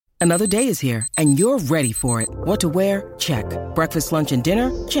Another day is here, and you're ready for it. What to wear? Check. Breakfast, lunch, and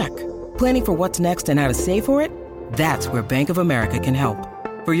dinner? Check. Planning for what's next and how to save for it? That's where Bank of America can help.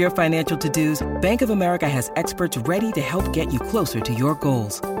 For your financial to-dos, Bank of America has experts ready to help get you closer to your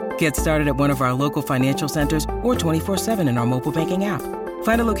goals. Get started at one of our local financial centers or 24/7 in our mobile banking app.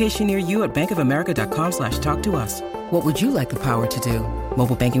 Find a location near you at bankofamerica.com/talktous. What would you like the power to do?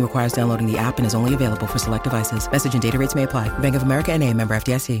 Mobile banking requires downloading the app and is only available for select devices. Message and data rates may apply. Bank of America N.A., member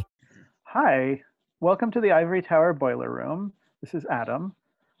FDIC. Hi, welcome to the Ivory Tower Boiler Room. This is Adam.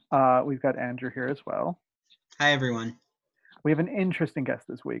 We've got Andrew here as well. Hi, everyone. We have an interesting guest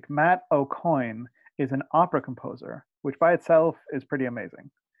this week. Matt Aucoin is an opera composer, which by itself is pretty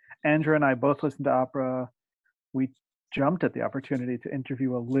amazing. Andrew and I both listen to opera. We jumped at the opportunity to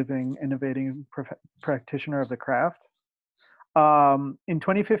interview a living, innovating practitioner of the craft. In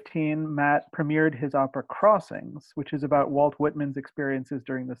 2015, Matt premiered his opera Crossings, which is about Walt Whitman's experiences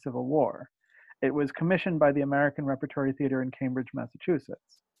during the Civil War. It was commissioned by the American Repertory Theater in Cambridge,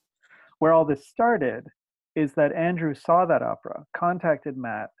 Massachusetts. Where all this started is that Andrew saw that opera, contacted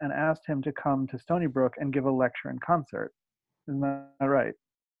Matt, and asked him to come to Stony Brook and give a lecture and concert. Isn't that right?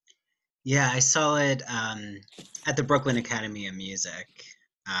 Yeah, I saw it at the Brooklyn Academy of Music.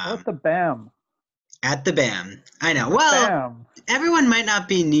 At the BAM. At the BAM. I know. Well, BAM. Everyone might not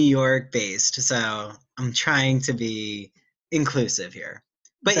be New York based, so I'm trying to be inclusive here.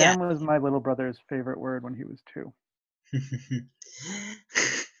 But BAM was my little brother's favorite word when he was 2.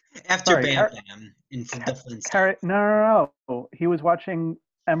 After Bam Bam in the Flintstones. No. He was watching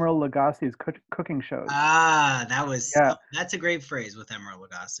Emeril Lagasse's cooking shows. That's a great phrase with Emeril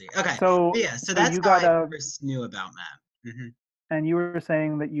Lagasse. Okay. So that's how I first knew about Matt. Mm-hmm. And you were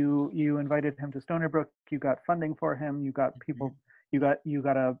saying that you invited him to Stony Brook. You got funding for him. You got people. You got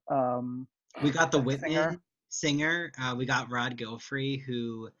a. We got the Whitman singer. We got Rod Gilfrey,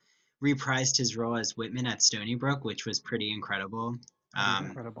 who reprised his role as Whitman at Stony Brook, which was pretty incredible.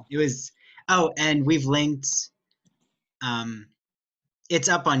 Incredible. It was. Oh, and we've linked. It's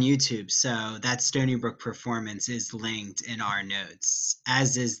up on YouTube, so that Stony Brook performance is linked in our notes,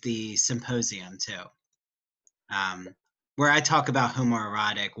 as is the symposium too. Where I talk about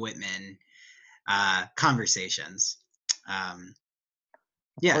homoerotic Whitman conversations.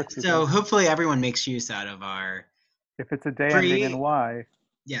 So hopefully everyone makes use out of our. If it's a day ending in Y.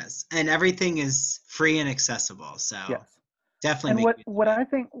 Yes, and everything is free and accessible. So yes, definitely. And what I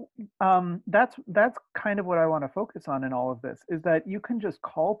think that's kind of what I want to focus on in all of this is that you can just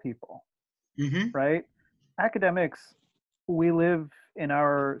call people, right? Academics, we live in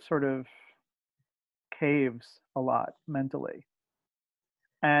our sort of caves a lot mentally,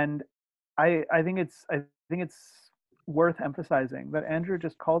 and I think it's worth emphasizing that Andrew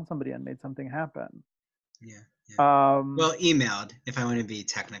just called somebody and made something happen. Yeah. Well, emailed, if I want to be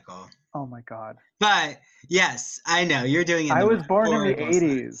technical. Oh my God. But yes, I know you're doing it. I was born in the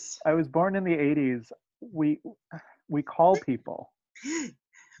 80s. I was born in the 80s. We call people.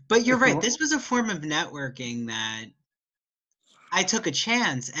 But you're right. This was a form of networking that I took a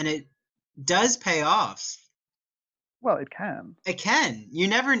chance, and it does pay off. Well, it can. It can. You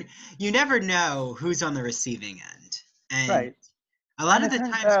never know who's on the receiving end. And right. A lot of the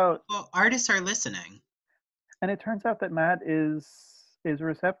times artists are listening. And it turns out that Matt is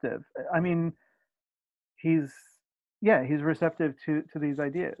receptive. I mean, he's receptive to these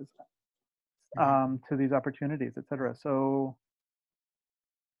ideas, to these opportunities, etc. So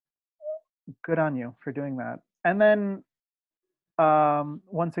good on you for doing that. And then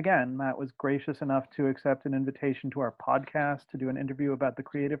once again, Matt was gracious enough to accept an invitation to our podcast to do an interview about the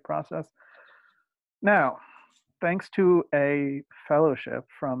creative process. Now, thanks to a fellowship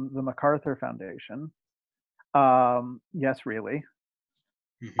from the MacArthur Foundation, yes, really.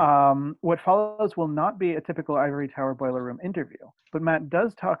 What follows will not be a typical Ivory Tower Boiler Room interview, but Matt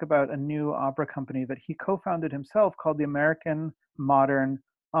does talk about a new opera company that he co-founded himself called the American Modern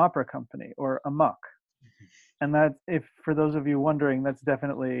Opera Company, or AMUC. And that, if for those of you wondering, that's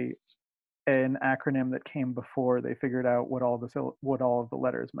definitely an acronym that came before they figured out what all of the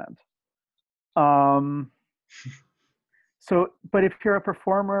letters meant. So, but if you're a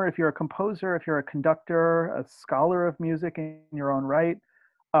performer, if you're a composer, if you're a conductor, a scholar of music in your own right,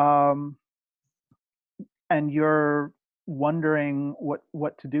 and you're wondering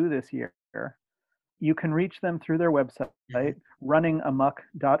what to do this year, you can reach them through their website,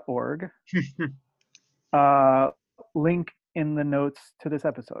 runningamuck.org. Link in the notes to this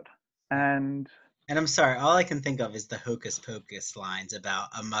episode. And I'm sorry, all I can think of is the Hocus Pocus lines about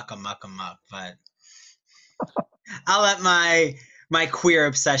amuck, but I'll let my queer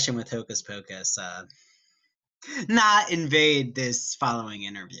obsession with Hocus Pocus not invade this following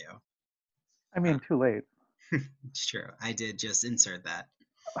interview. I mean, too late. It's true. I did just insert that.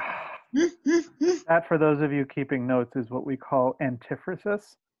 That, for those of you keeping notes, is what we call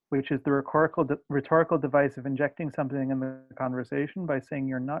antiphrasis, which is the rhetorical device of injecting something in the conversation by saying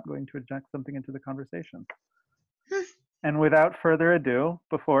you're not going to inject something into the conversation. And without further ado,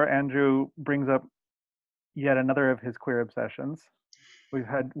 before Andrew brings up yet another of his queer obsessions, we've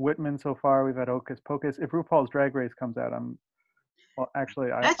had Whitman so far, we've had Hocus Pocus. If RuPaul's Drag Race comes out, That's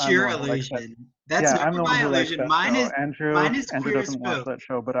I'm the your one who likes that. illusion. That's Yeah, never I'm the one my who likes illusion. that Mine show. is Andrew queer as doesn't watch folk. that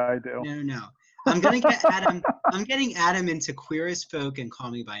show, but I do. No. I'm gonna get Adam. I'm getting Adam into Queer as Folk and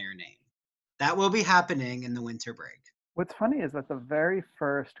Call Me by Your Name. That will be happening in the winter break. What's funny is that the very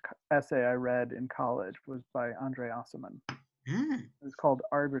first essay I read in college was by Andre Osserman. It was called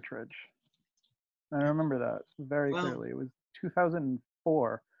Arbitrage. And I remember that very clearly. It was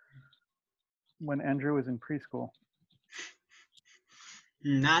 2004 when Andrew was in preschool.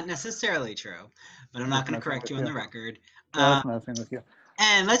 Not necessarily true, but I'm not going to correct you on the record. Just messing with you.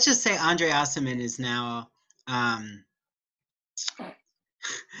 And let's just say Andre Osserman is now,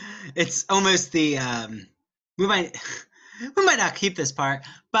 it's almost the, we might not keep this part,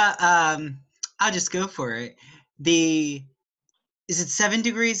 but I'll just go for it. Is it 7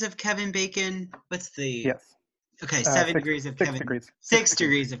 degrees of Kevin Bacon? What's the? Yes. Okay, 7 degrees of Kevin. Degrees. 6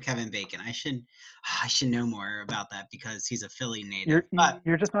 degrees of Kevin Bacon. I should know more about that because he's a Philly native.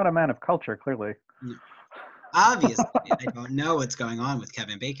 You're just not a man of culture, clearly. Obviously, I don't know what's going on with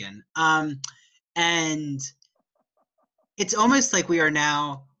Kevin Bacon. And it's almost like we're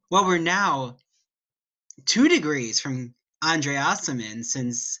now 2 degrees from Andre Osserman,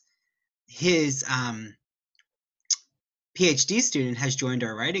 since his PhD student has joined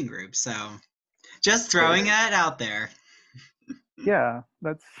our writing group. So just throwing that out there. Yeah,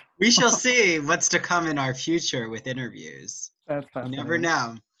 we shall see what's to come in our future with interviews. That's you never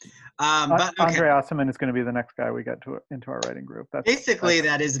know. But okay. Andre Osserman is going to be the next guy we get into our writing group. That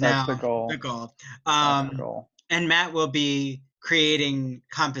is now the goal. That's the goal. And Matt will be creating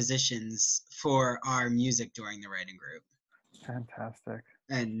compositions for our music during the writing group. Fantastic.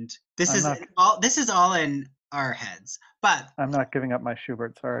 And this is all in our heads. But I'm not giving up my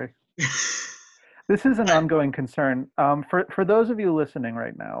Schubert, sorry. This is an ongoing concern. For those of you listening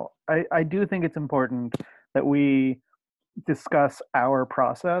right now, I do think it's important that we discuss our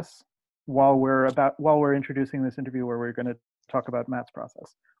process while we're introducing this interview, where we're going to talk about Matt's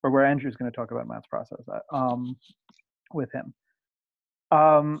process, or where Andrew's going to talk about Matt's process with him.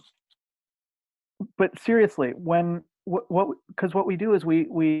 But seriously, because what we do is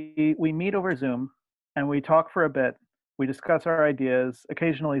we meet over Zoom and we talk for a bit. We discuss our ideas.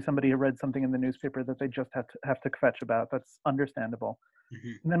 Occasionally, somebody read something in the newspaper that they just have to fetch about. That's understandable.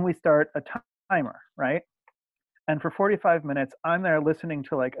 Mm-hmm. And then we start a timer, right? And for 45 minutes, I'm there listening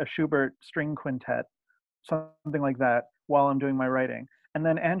to like a Schubert string quintet, something like that, while I'm doing my writing. And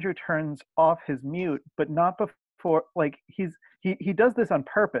then Andrew turns off his mute, but not before. Like he does this on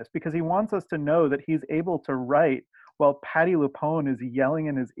purpose because he wants us to know that he's able to write while Patti LuPone is yelling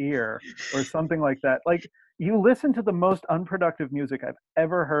in his ear or something like that. Like, you listen to the most unproductive music I've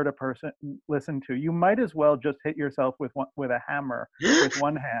ever heard a person listen to. You might as well just hit yourself with a hammer with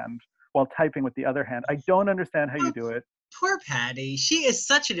one hand while typing with the other hand. I don't understand how you do it. Poor Patti. She is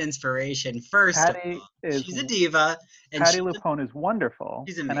such an inspiration. First of all, she's a diva. And Patti LuPone is wonderful.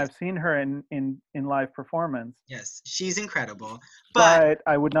 She's amazing. And I've seen her in live performance. Yes, she's incredible. But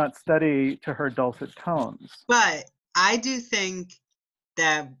I would not study to her dulcet tones. But I do think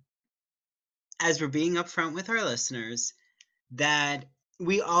that, as we're being upfront with our listeners, that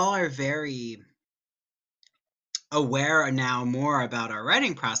we all are very aware now more about our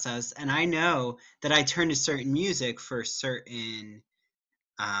writing process. And I know that I turn to certain music for certain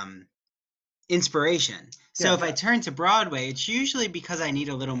inspiration. So if I turn to Broadway, it's usually because I need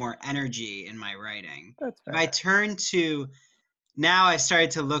a little more energy in my writing. That's fair. If I turn to, now I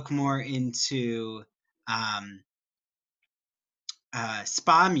started to look more into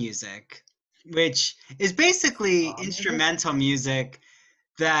spa music, which is basically instrumental music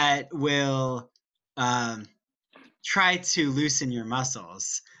that will try to loosen your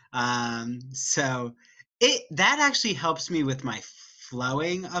muscles. So that actually helps me with my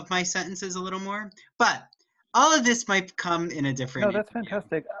flowing of my sentences a little more. But all of this might come in a different. No, that's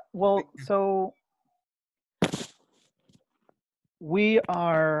fantastic. Well, so we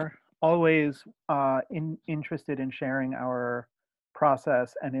are always interested in sharing our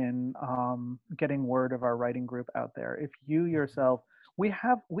process and in getting word of our writing group out there. If you yourself, we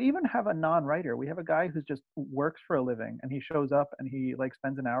even have a non-writer. We have a guy who just works for a living, and he shows up and he like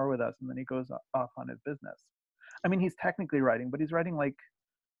spends an hour with us, and then he goes off on his business. I mean, he's technically writing, but he's writing like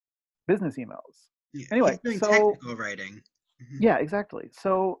business emails. Yeah, Anyway, he's doing so technical writing. yeah, exactly.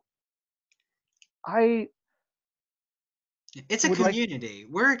 So I It's a would like, community.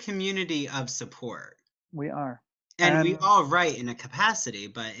 We're a community of support. we are. And we And all write in a capacity,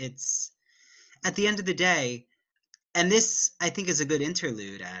 but it's at the end of the day, and this I think is a good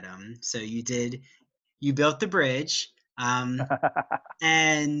interlude, Adam. So you built the bridge,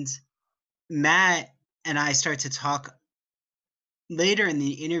 and Matt and I start to talk later in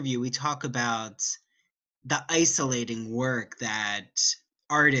the interview. We talk about the isolating work that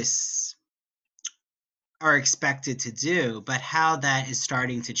artists are expected to do, but how that is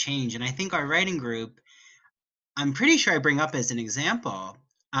starting to change. And I think our writing group, I'm pretty sure I bring up as an example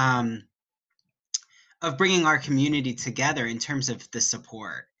um, of bringing our community together in terms of the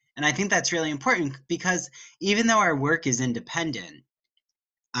support. And I think that's really important because even though our work is independent,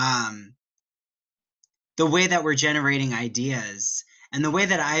 um, the way that we're generating ideas and the way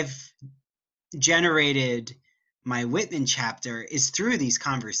that I've generated my Whitman chapter is through these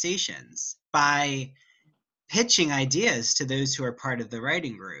conversations by pitching ideas to those who are part of the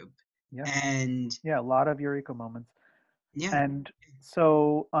writing group. yeah, And yeah, a lot of Eureka moments. yeah, And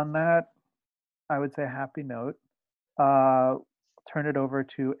so on that, I would say happy note. Uh, turn it over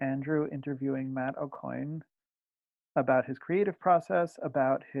to Andrew interviewing Matt Aucoin about his creative process,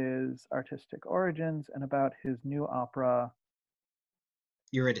 about his artistic origins, and about his new opera,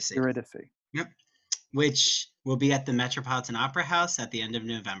 Eurydice. Eurydice. Yep. Which will be at the Metropolitan Opera House at the end of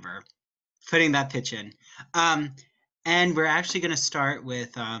November. Putting that pitch in. And we're actually going to start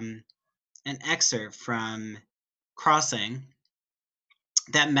with an excerpt from Crossing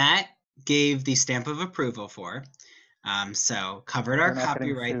that Matt gave the stamp of approval for. So covered our We're not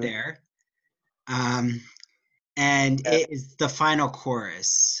getting copyright sued. there. And Yeah. it is the final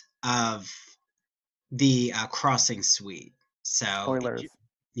chorus of the Crossing suite. So Spoilers.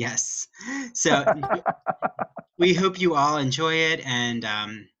 yes. So we hope you all enjoy it. And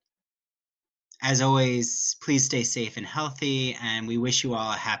as always, please stay safe and healthy. And we wish you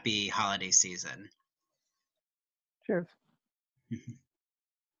all a happy holiday season. Cheers.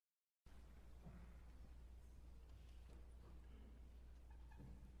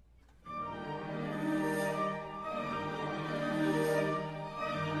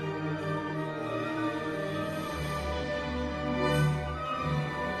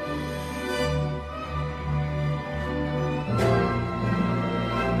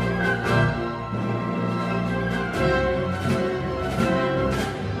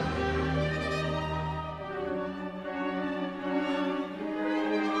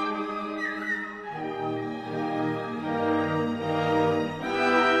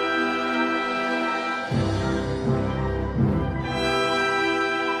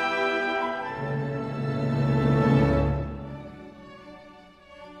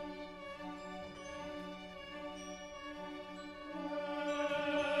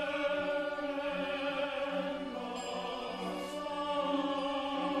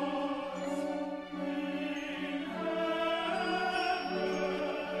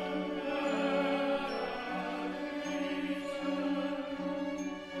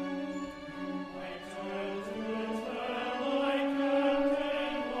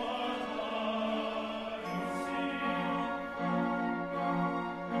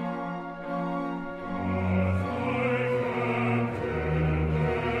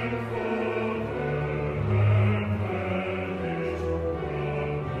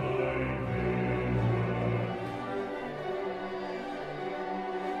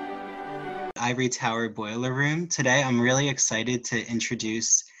 Ivory Tower Boiler Room. Today, I'm really excited to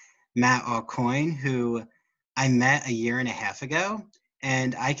introduce Matt Aucoin, who I met a year and a half ago.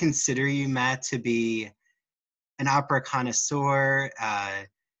 And I consider you, Matt, to be an opera connoisseur,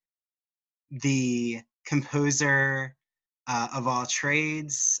 the composer of all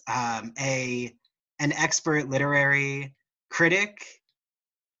trades, an expert literary critic,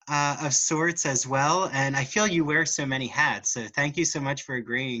 of sorts as well. And I feel you wear so many hats. So thank you so much for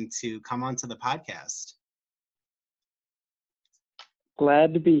agreeing to come onto the podcast.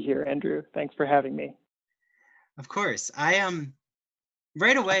 Glad to be here, Andrew. Thanks for having me. Of course. I am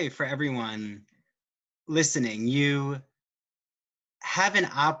right away for everyone listening. You have an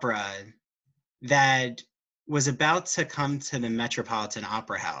opera that was about to come to the Metropolitan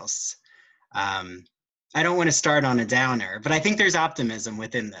Opera House. I don't want to start on a downer, but I think there's optimism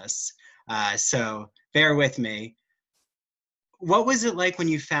within this. So bear with me. What was it like when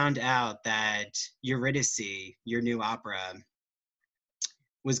you found out that Eurydice, your new opera,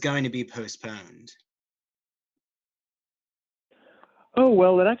 was going to be postponed? Oh,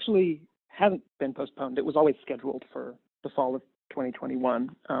 well, it actually hasn't been postponed. It was always scheduled for the fall of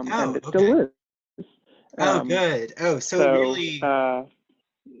 2021, and it okay. still is. Oh, good. Oh, so it really,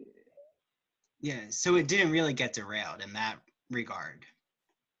 yeah, so it didn't really get derailed in that regard.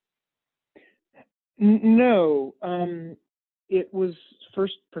 No, it was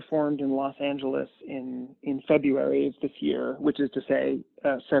first performed in Los Angeles in February of this year, which is to say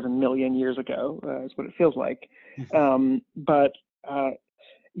 7 million years ago, is what it feels like. But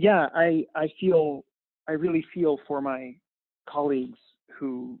yeah, I really feel for my colleagues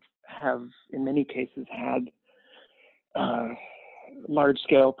who have, in many cases, had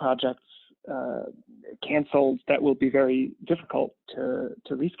large-scale projects canceled that will be very difficult to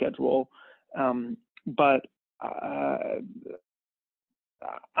reschedule. But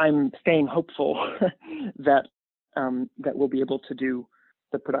I'm staying hopeful that that we'll be able to do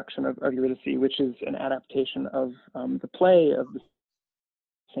the production of Eurydice, which is an adaptation of the play of the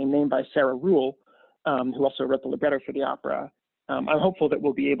same name by Sarah Ruhl, who also wrote the libretto for the opera. I'm hopeful that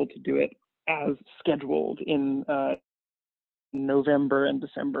we'll be able to do it as scheduled in November and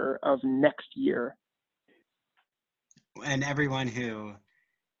December of next year. And everyone who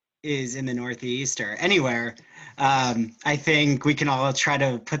is in the Northeast or anywhere, I think we can all try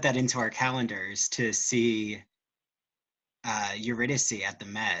to put that into our calendars to see Eurydice at the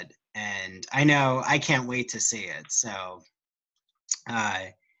Met. And I know I can't wait to see it. So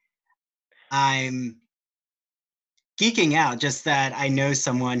I'm geeking out just that I know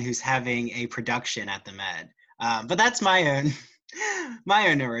someone who's having a production at the Met. But that's my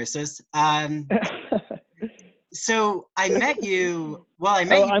own neurosis. So I met you. Well, I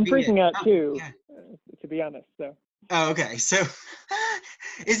met you. I'm freaking out too, yeah. to be honest. So. Oh, okay. So,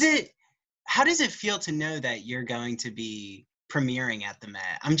 how does it feel to know that you're going to be premiering at the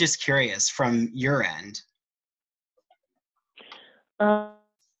Met? I'm just curious from your end.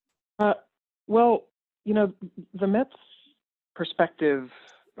 Well, the Met's perspective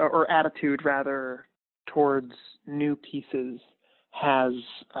or attitude rather towards new pieces has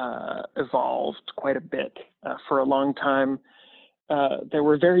evolved quite a bit. For a long time, there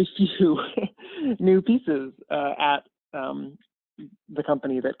were very few new pieces at the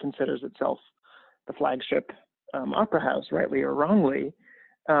company that considers itself the flagship opera house, rightly or wrongly.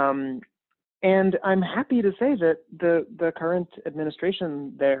 And I'm happy to say that the current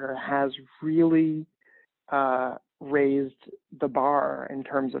administration there has really raised the bar in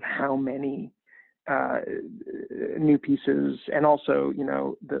terms of how many new pieces, and also,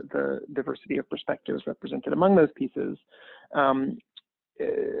 the diversity of perspectives represented among those pieces.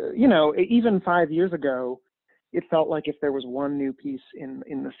 Even 5 years ago, it felt like if there was one new piece in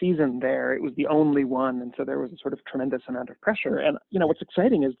the season there, it was the only one, and so there was a sort of tremendous amount of pressure. And what's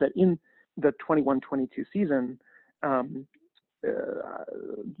exciting is that in the 21-22 season,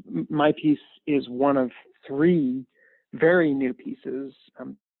 my piece is one of 3 very new pieces.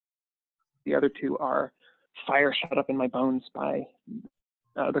 The other 2 are Fire Shut Up in My Bones by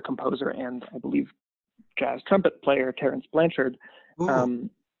the composer and, I believe, jazz trumpet player Terence Blanchard, and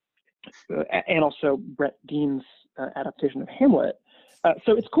also Brett Dean's adaptation of Hamlet.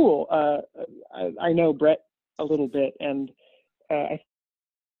 So it's cool. I know Brett a little bit, and I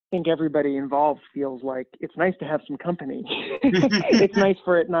think everybody involved feels like it's nice to have some company. It's nice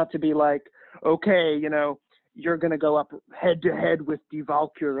for it not to be like, okay, you're going to go up head to head with Die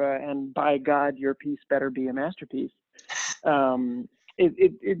Walküre, and by God, your piece better be a masterpiece.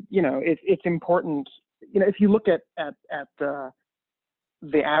 It's important. If you look at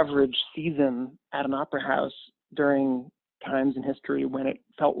the average season at an opera house during times in history when it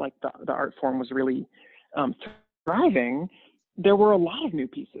felt like the art form was really thriving, there were a lot of new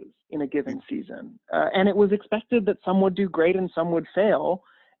pieces in a given season. And it was expected that some would do great and some would fail.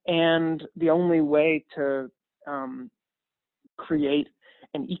 And the only way to create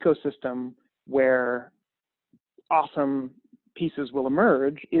an ecosystem where awesome pieces will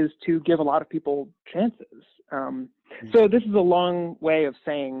emerge is to give a lot of people chances. So this is a long way of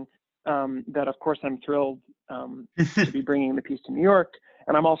saying that, of course, I'm thrilled to be bringing the piece to New York.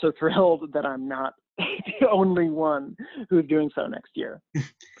 And I'm also thrilled that I'm not the only one who's doing so next year.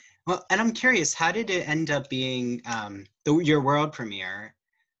 Well, and I'm curious, how did it end up being your world premiere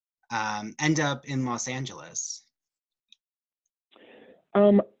end up in Los Angeles?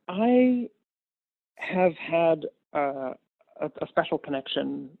 I have had a special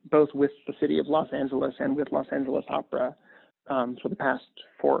connection both with the city of Los Angeles and with Los Angeles Opera for the past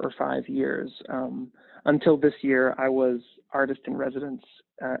 4 or 5 years. Until this year, I was artist in residence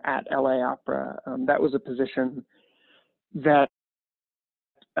at LA Opera. That was a position that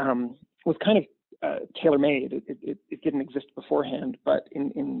was kind of tailor-made. It didn't exist beforehand, but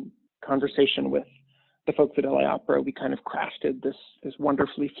in conversation with the folks at LA Opera, we kind of crafted this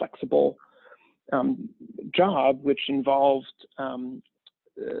wonderfully flexible job, which involved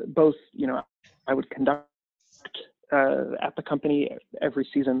both, I would conduct at the company every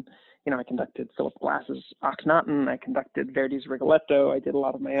season. I conducted Philip Glass's Akhenaten, I conducted Verdi's Rigoletto, I did a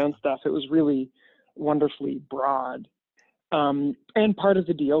lot of my own stuff. It was really wonderfully broad. And part of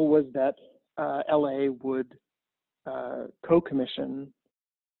the deal was that LA would co-commission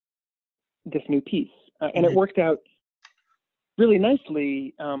this new piece. And it worked out really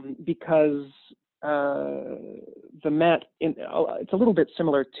nicely because the Met, it's a little bit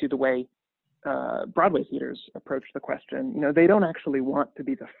similar to the way Broadway theaters approach the question. They don't actually want to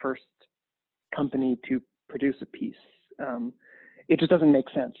be the first company to produce a piece. It just doesn't make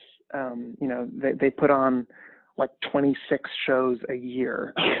sense. They put on like 26 shows a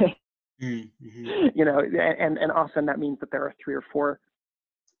year. And often that means that there are 3 or 4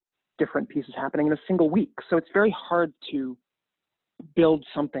 different pieces happening in a single week. So it's very hard to build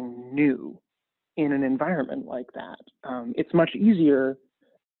something new in an environment like that. It's much easier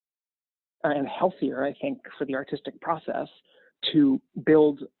and healthier, I think, for the artistic process to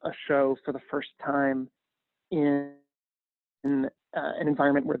build a show for the first time in an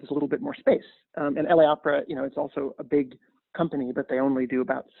environment where there's a little bit more space. And LA Opera, it's also a big company, but they only do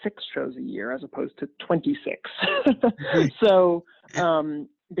about 6 shows a year as opposed to 26. So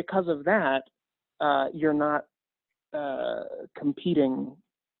because of that, you're not competing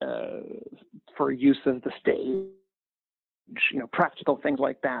for use of the stage, practical things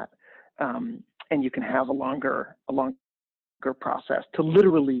like that. And you can have a longer process to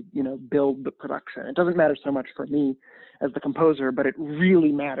literally, build the production. It doesn't matter so much for me as the composer, but it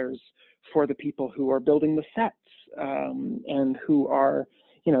really matters for the people who are building the sets and who are,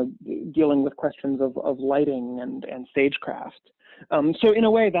 dealing with questions of lighting and stagecraft. So in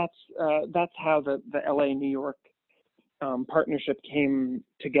a way, that's how the LA New York partnership came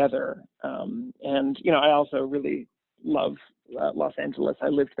together. And I also really love Los Angeles. I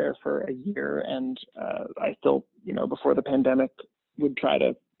lived there for a year, and I still, before the pandemic, would try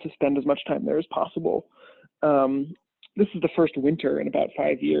to spend as much time there as possible. This is the first winter in about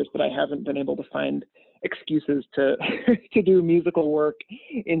 5 years that I haven't been able to find excuses to to do musical work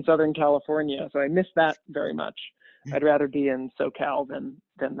in Southern California, so I miss that very much. I'd rather be in SoCal than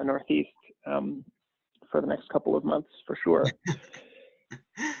the Northeast for the next couple of months, for sure.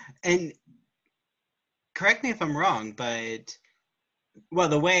 And correct me if I'm wrong, but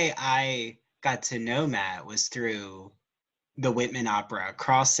the way I got to know Matt was through the Whitman opera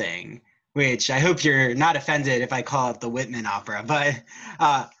Crossing, which I hope you're not offended if I call it the Whitman opera, but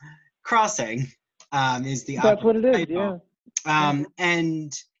Crossing is the opera. That's what it is, title. Yeah.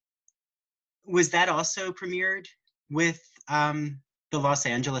 And was that also premiered with the Los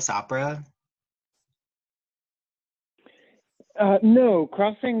Angeles Opera? No,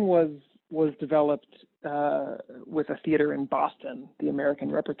 Crossing was developed with a theater in Boston, the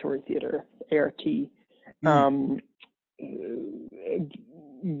American Repertory Theater, ART,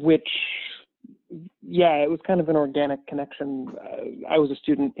 which, it was kind of an organic connection. I was a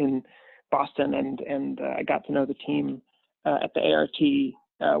student in Boston, and I got to know the team at the ART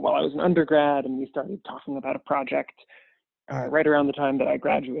while I was an undergrad, and we started talking about a project right around the time that I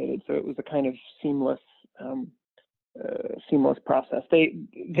graduated. So it was a kind of seamless process.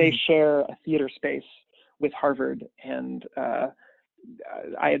 They share a theater space with Harvard, and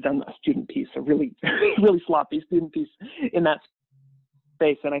I had done a student piece, a really really sloppy student piece in that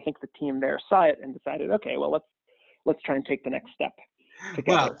space, and I think the team there saw it and decided, okay, well, let's try and take the next step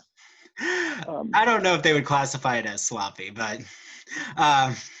together. Well, I don't know if they would classify it as sloppy, but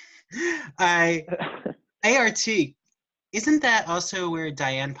ART, isn't that also where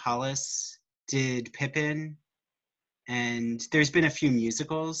Diane Paulus did Pippin? And there's been a few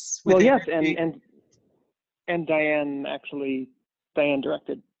musicals. Well, yes, and Diane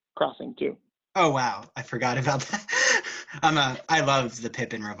directed Crossing too. Oh wow, I forgot about that. I love the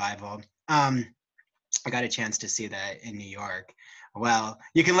Pippin revival. I got a chance to see that in New York. Well,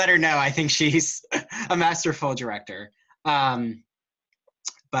 you can let her know. I think she's a masterful director.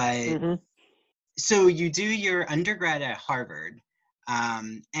 So you do your undergrad at Harvard,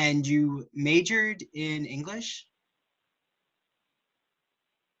 and you majored in English?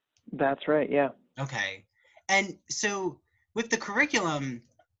 That's right, yeah. Okay. And so with the curriculum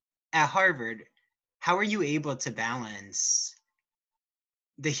at Harvard, how are you able to balance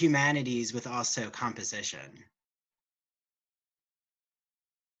the humanities with also composition?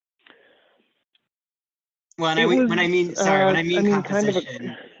 Well, when I mean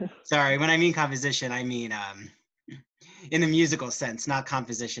composition, I mean in the musical sense, not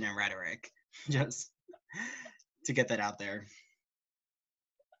composition and rhetoric. Just to get that out there.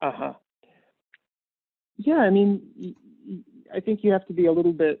 Uh-huh. Yeah, I mean, I think you have to be a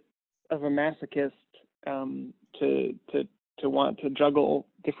little bit of a masochist to want to juggle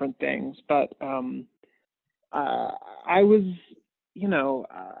different things. But I was,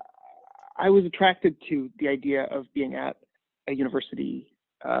 I was attracted to the idea of being at a university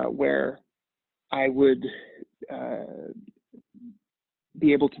where I would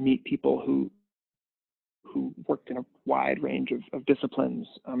be able to meet people who worked in a wide range of disciplines.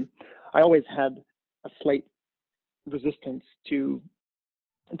 I always had a slight resistance to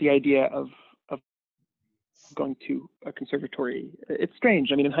the idea of going to a conservatory. It's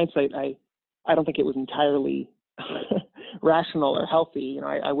strange. I mean, in hindsight, I don't think it was entirely rational or healthy.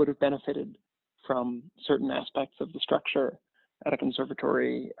 I would have benefited from certain aspects of the structure at a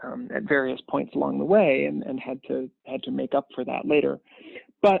conservatory at various points along the way, and had to make up for that later.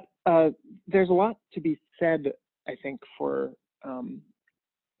 But there's a lot to be said, I think, for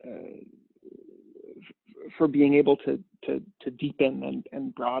being able to deepen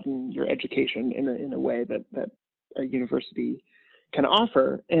and broaden your education in a way that a university can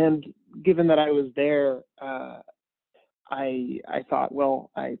offer. And given that I was there, I thought,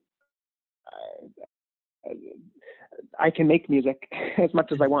 well, I can make music as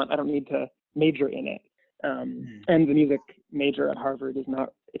much as I want. I don't need to major in it. And the music major at Harvard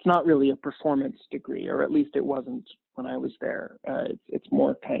it's not really a performance degree, or at least it wasn't when I was there. It's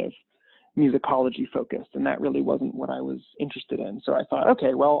more kind of musicology focused, and that really wasn't what I was interested in. So I thought,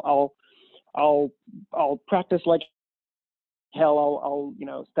 okay, well, I'll practice like hell. I'll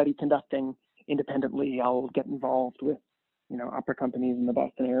study conducting independently. I'll get involved with opera companies in the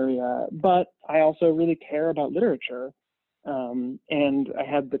Boston area, but I also really care about literature. And I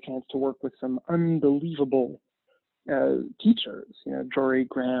had the chance to work with some unbelievable teachers, Jory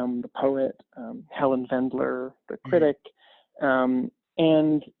Graham, the poet, Helen Vendler, the critic,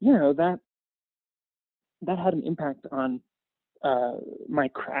 and that had an impact on my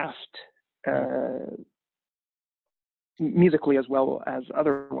craft, musically as well as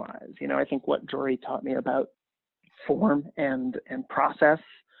otherwise. I think what Jory taught me about form and process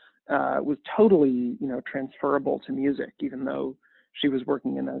was totally transferable to music, even though she was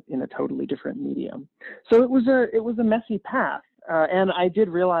working in a totally different medium. So it was a messy path, and I did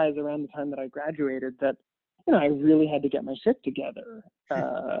realize around the time that I graduated that I really had to get my shit together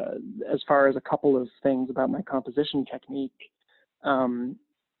as far as a couple of things about my composition technique.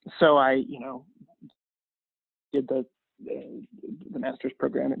 So I did the master's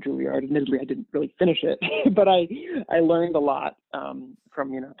program at Juilliard. Admittedly, I didn't really finish it, but I learned a lot from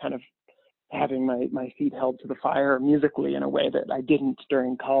kind of having my feet held to the fire musically in a way that I didn't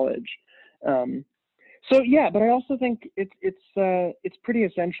during college. So yeah, but I also think it's pretty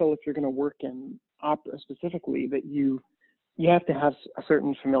essential if you're going to work in opera specifically that you have to have a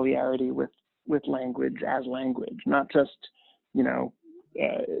certain familiarity with language as language, not just in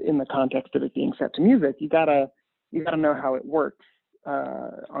the context of it being set to music. You gotta know how it works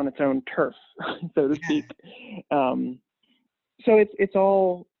on its own turf, so to speak. So it's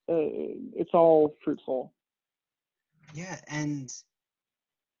all fruitful. Yeah, and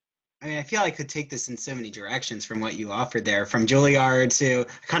I mean, I feel I could take this in so many directions from what you offered there, from Juilliard to,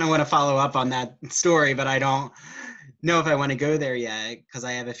 I kind of want to follow up on that story, but I don't know if I want to go there yet, because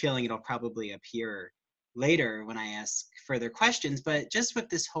I have a feeling it'll probably appear later when I ask further questions. But just with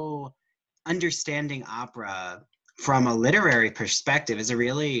this whole understanding opera from a literary perspective is a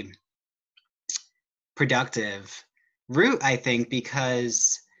really productive route, I think,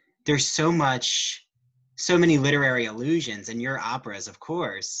 because there's so many literary allusions, and your operas, of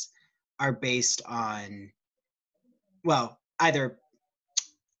course, are based on, well, either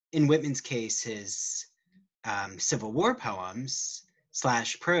in Whitman's case, his Civil War poems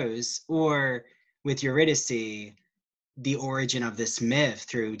 / prose, or with Eurydice, the origin of this myth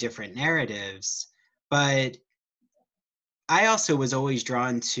through different narratives. But I also was always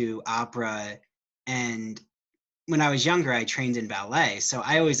drawn to opera, and when I was younger, I trained in ballet. So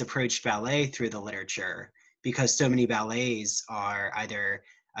I always approached ballet through the literature, because so many ballets are either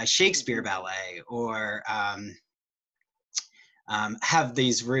a Shakespeare ballet or have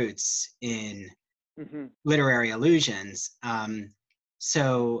these roots in literary allusions.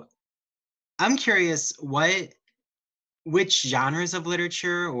 So I'm curious, which genres of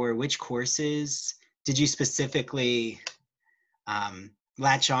literature or which courses did you specifically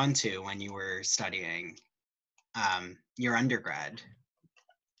latch onto when you were studying your undergrad?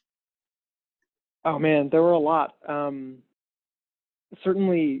 Oh man, there were a lot.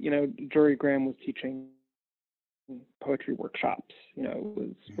 Certainly, Jory Graham was teaching poetry workshops. It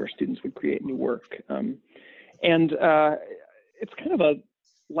was where students would create new work. And it's kind of a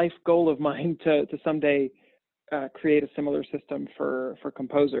life goal of mine to someday create a similar system for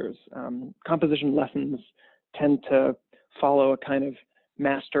composers. Composition lessons tend to follow a kind of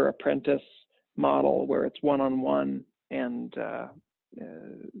master-apprentice model where it's one-on-one and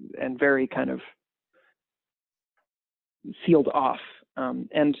very kind of sealed off.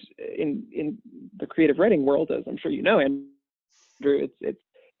 And in the creative writing world, as I'm sure you know, Andrew, it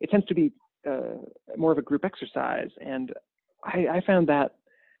tends to be more of a group exercise, and I found that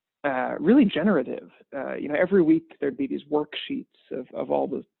really generative. Every week there'd be these worksheets of all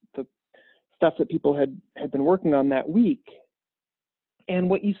the stuff that people had been working on that week, and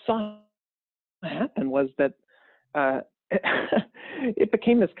what you saw happen was that it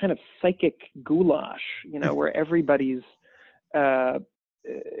became this kind of psychic goulash, where everybody's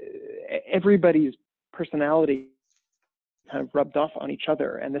personality kind of rubbed off on each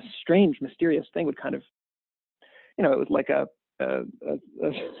other, and this strange, mysterious thing would kind of, it was like a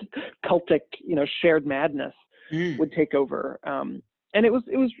cultic, shared madness would take over, and it was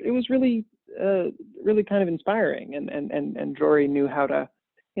really really kind of inspiring, and Jory knew how to,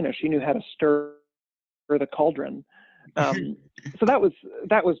 she knew how to stir the cauldron. So that was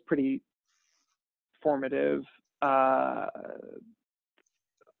pretty formative. Gosh,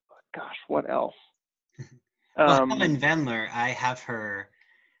 what else? Well, Helen Vendler,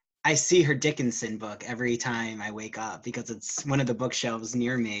 I see her Dickinson book every time I wake up because it's one of the bookshelves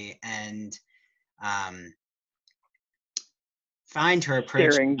near me, and find her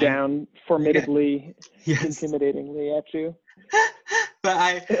approach staring down formidably, intimidatingly at you. But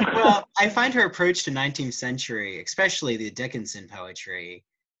I find her approach to 19th century, especially the Dickinson poetry,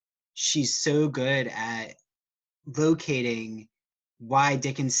 she's so good at locating why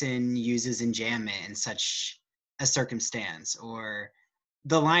Dickinson uses enjambment in such a circumstance, or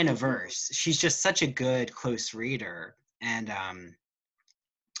the line of verse. She's just such a good close reader, and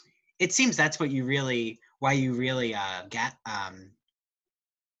it seems that's why you really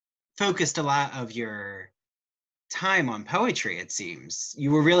focused a lot of your time on poetry. It seems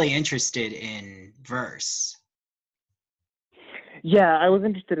you were really interested in verse. Yeah, I was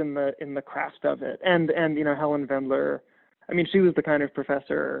interested in the craft of it, and Helen Vendler. I mean, she was the kind of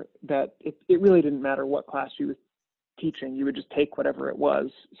professor that it really didn't matter what class she was teaching. You would just take whatever it was,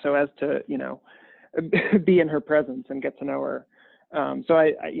 so as to be in her presence and get to know her. So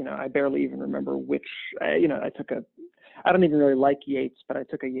I barely even remember which. I don't even really like Yeats, but I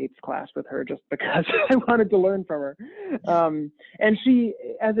took a Yeats class with her just because I wanted to learn from her. And she,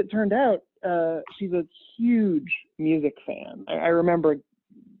 as it turned out, she's a huge music fan. I remember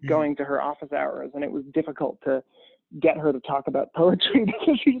going to her office hours, and it was difficult to get her to talk about poetry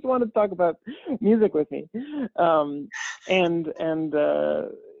because she just wanted to talk about music with me. And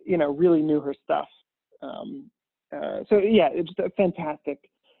really knew her stuff. So yeah, it's just a fantastic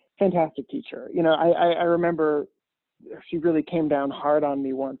teacher. I remember she really came down hard on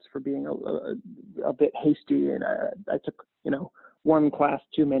me once for being a bit hasty, and I took one class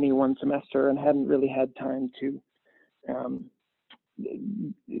too many one semester and hadn't really had time to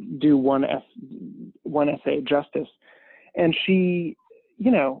do one essay justice. And she,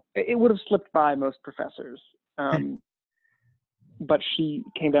 it would have slipped by most professors, but she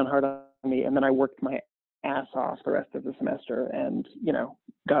came down hard on me, and then I worked my ass off the rest of the semester, and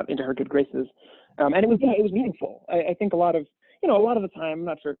got into her good graces, and it was meaningful. I think a lot of the time, I'm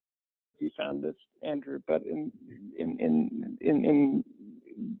not sure if you found this, Andrew, but in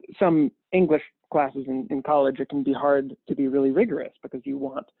some English classes in college, it can be hard to be really rigorous because you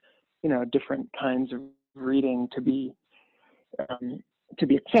want different kinds of reading to be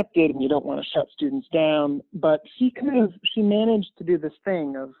accepted, and you don't want to shut students down. But she managed to do this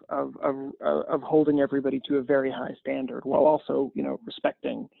thing of holding everybody to a very high standard while also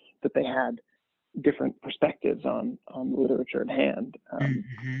respecting that they had different perspectives on the literature at hand.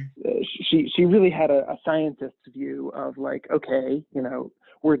 She really had a scientist's view of like, okay,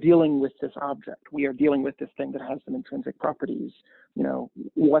 we're dealing with this object, we are dealing with this thing that has some intrinsic properties.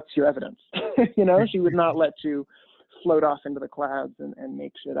 What's your evidence? She would not let you float off into the clouds and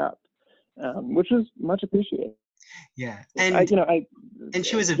make shit up, which was much appreciated. Yeah, and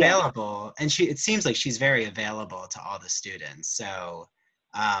she was available, and it seems like she's very available to all the students. So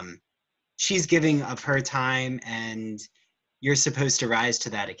she's giving of her time, and you're supposed to rise to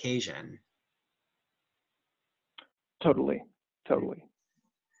that occasion. Totally.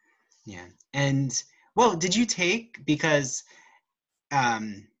 Yeah, and well, did you take, because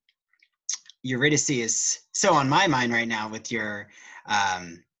Eurydice is so on my mind right now with your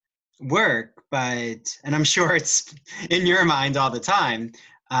work, and I'm sure it's in your mind all the time,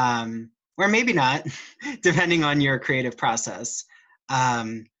 or maybe not, depending on your creative process.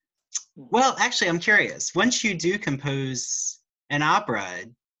 Well, actually, I'm curious. Once you do compose an opera,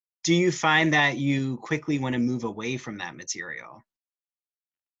 do you find that you quickly want to move away from that material?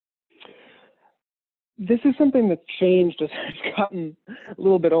 This is something that's changed as I've gotten a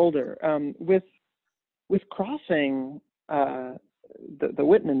little bit older. With Crossing, the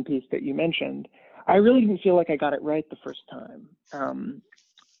Whitman piece that you mentioned, I really didn't feel like I got it right the first time.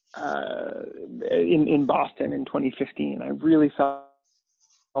 In Boston in 2015, I really felt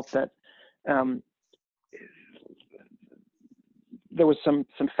that there was some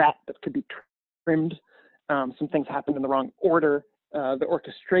fat that could be trimmed. Some things happened in the wrong order. The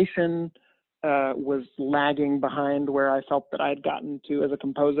orchestration was lagging behind where I felt that I had gotten to as a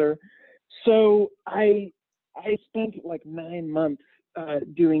composer. So I spent like 9 months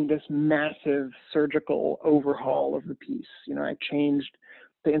doing this massive surgical overhaul of the piece. You know, I changed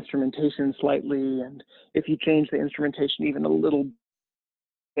the instrumentation slightly, and if you change the instrumentation even a little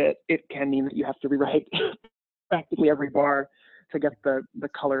bit, it can mean that you have to rewrite practically every bar to get the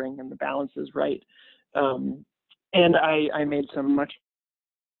coloring and the balances right. And I made some much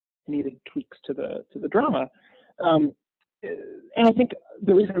needed tweaks to the drama. And I think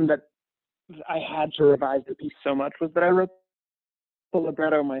the reason that I had to revise the piece so much was that I wrote the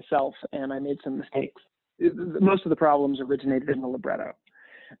libretto myself, and I made some mistakes. Most of the problems originated in the libretto.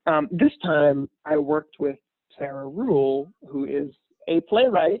 This time I worked with Sarah Ruhl, who is a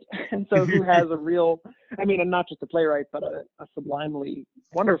playwright, and so who has a real, I mean, and not just a playwright, but a sublimely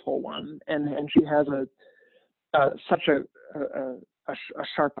wonderful one. And she has such a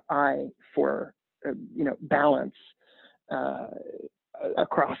sharp eye for, balance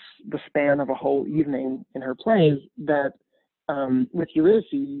across the span of a whole evening in her plays that with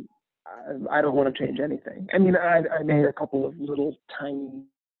Eurydice, I don't want to change anything. I mean, I made a couple of little tiny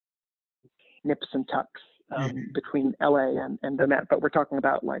nips and tucks between LA and the Met, but we're talking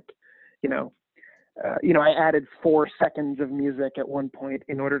about like, I added 4 seconds of music at one point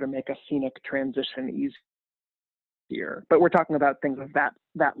in order to make a scenic transition easier. But we're talking about things of that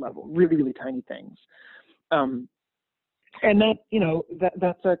level, really, really tiny things. And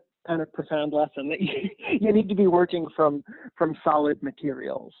that's a kind of profound lesson that you need to be working from solid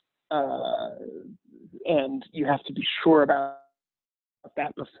materials, and you have to be sure about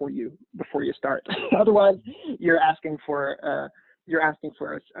that before you start. Otherwise, you're asking for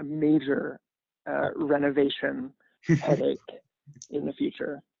a major renovation headache in the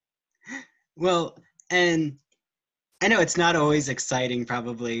future. Well, and I know it's not always exciting,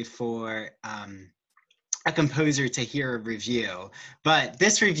 probably, for a composer to hear a review, but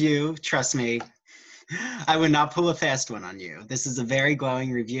this review, trust me, I would not pull a fast one on you. This is a very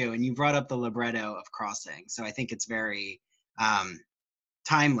glowing review, and you brought up the libretto of Crossing, so I think it's very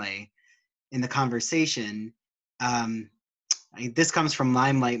timely in the conversation. This comes from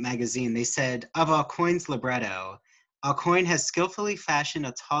Limelight magazine. They said, of Aucoin's libretto, Aucoin has skillfully fashioned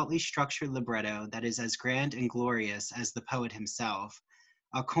a tautly structured libretto that is as grand and glorious as the poet himself.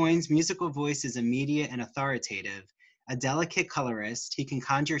 Aucoin's musical voice is immediate and authoritative. A delicate colorist, he can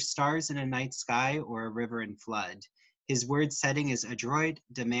conjure stars in a night sky or a river in flood. His word setting is adroit,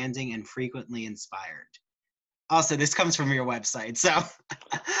 demanding, and frequently inspired. Also, this comes from your website, so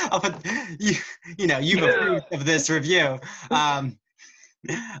I'll put, you've approved of this review.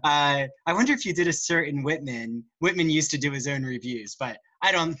 I wonder if you did a certain Whitman. Whitman used to do his own reviews, but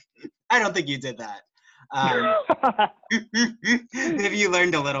I don't think you did that. Maybe you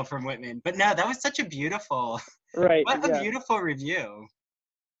learned a little from Whitman, but no, that was such a beautiful, right? What a beautiful review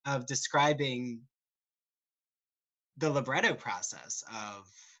of describing the libretto process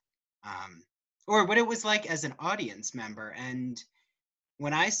of, or what it was like as an audience member. And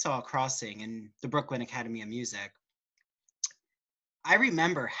when I saw Crossing in the Brooklyn Academy of Music, I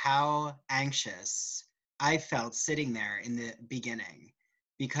remember how anxious I felt sitting there in the beginning,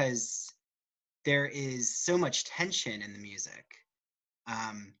 because there is so much tension in the music.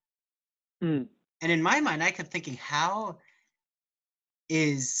 And in my mind, I kept thinking, how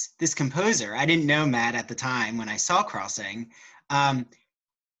is this composer, I didn't know Matt at the time when I saw Crossing,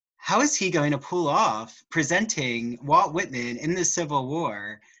 how is he going to pull off presenting Walt Whitman in the Civil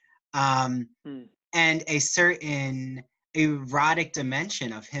War and a certain erotic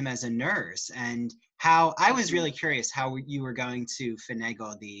dimension of him as a nurse? And how I was really curious how you were going to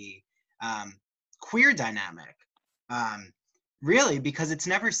finagle the queer dynamic, really, because it's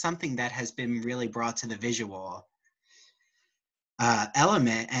never something that has been really brought to the visual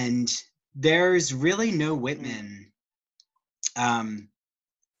element, and there's really no Whitman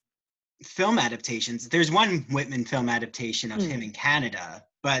film adaptations. There's one Whitman film adaptation of him in Canada,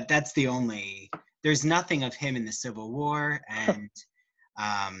 but that's the only. There's nothing of him in the Civil War, and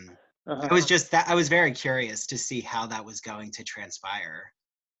I was very curious to see how that was going to transpire.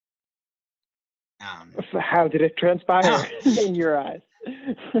 How did it transpire in your eyes?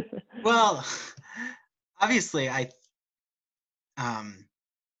 Well, obviously, I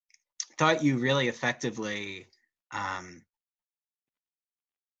thought you really effectively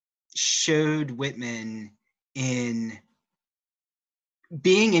showed Whitman in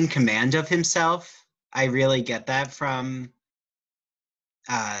being in command of himself. I really get that from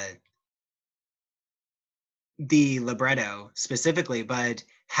the libretto specifically, but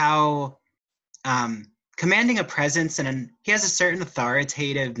how commanding a presence, and he has a certain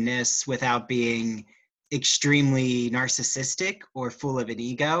authoritativeness without being extremely narcissistic or full of an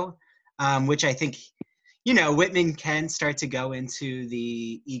ego, which I think, Whitman can start to go into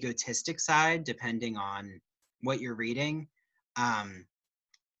the egotistic side depending on what you're reading.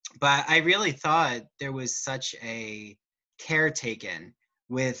 But I really thought there was such a care taken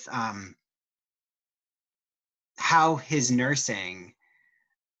with how his nursing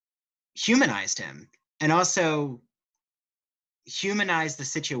humanized him, and also humanized the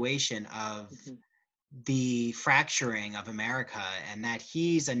situation of the fracturing of America, and that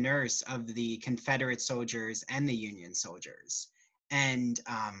he's a nurse of the Confederate soldiers and the Union soldiers, and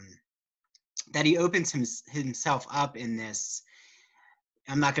that he opens himself up in this.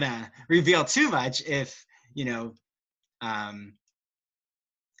 I'm not going to reveal too much if,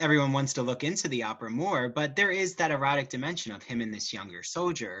 everyone wants to look into the opera more, but there is that erotic dimension of him and this younger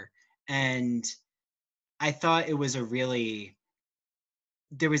soldier. And I thought it was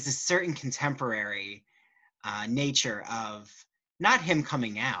there was a certain contemporary nature of not him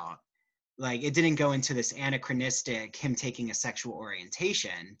coming out. Like, it didn't go into this anachronistic, him taking a sexual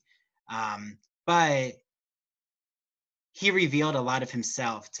orientation, but he revealed a lot of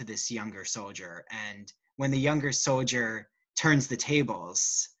himself to this younger soldier. And when the younger soldier turns the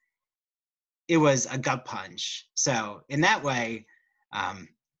tables, it was a gut punch. So in that way,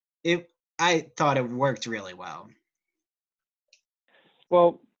 I thought it worked really well.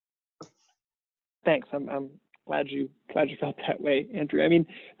 Well, thanks. I'm glad you felt that way, Andrew. I mean,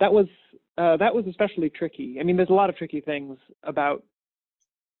 that was especially tricky. I mean, there's a lot of tricky things about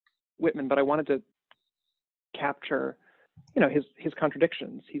Whitman, but I wanted to capture, his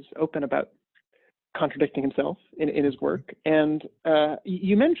contradictions. He's open about contradicting himself in his work, and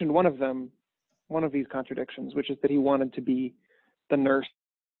you mentioned one of these contradictions, which is that he wanted to be the nurse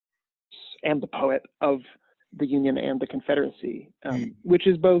and the poet of the Union and the Confederacy, which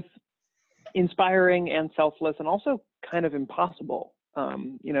is both inspiring and selfless, and also kind of impossible.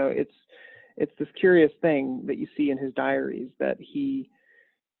 It's this curious thing that you see in his diaries, that he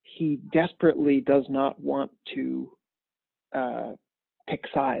desperately does not want to pick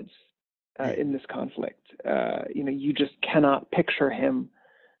sides in this conflict. You just cannot picture him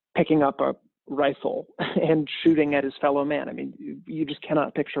picking up a rifle and shooting at his fellow man. I mean, you just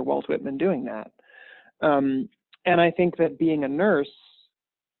cannot picture Walt Whitman doing that. And I think that being a nurse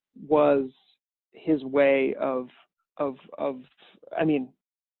was his way of I mean,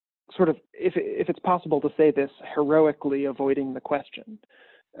 sort of, if it's possible to say this, heroically avoiding the question.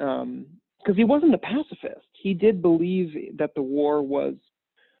 Because he wasn't a pacifist. He did believe that the war was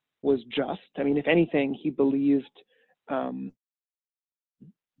just. I mean, if anything, he believed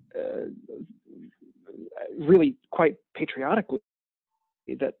really quite patriotically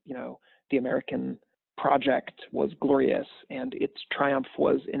that, the American project was glorious and its triumph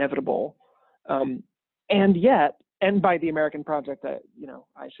was inevitable. And yet, and by the American project, I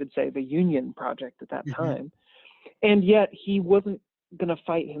should say the Union project at that time, and yet he wasn't going to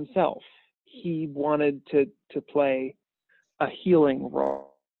fight himself. He wanted to play a healing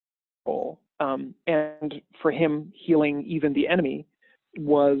role. And for him, healing even the enemy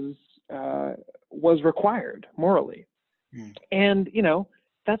was required morally. And,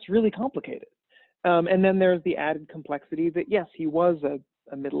 that's really complicated. And then there's the added complexity that, yes, he was a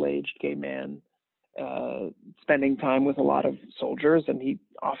middle-aged gay man spending time with a lot of soldiers, and he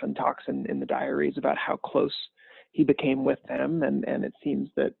often talks in the diaries about how close he became with them, and it seems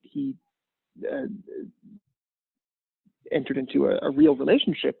that he entered into a real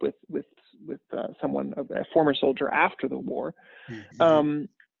relationship with someone, a former soldier after the war. And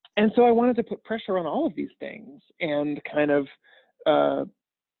so I wanted to put pressure on all of these things and kind of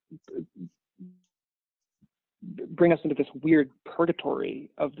bring us into this weird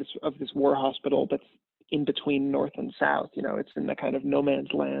purgatory of this war hospital that's in between North and South. It's in the kind of no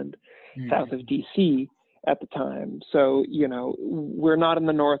man's land south of DC, at the time. So, you know, we're not in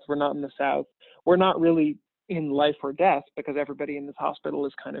the North, we're not in the South, we're not really in life or death, because everybody in this hospital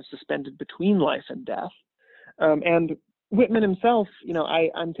is kind of suspended between life and death. And Whitman himself, you know,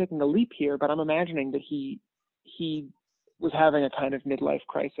 I'm taking a leap here, but I'm imagining that he was having a kind of midlife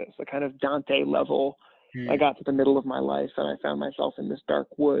crisis, a kind of Dante level. I got to the middle of my life and I found myself in this dark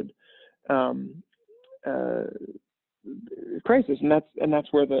wood crisis, and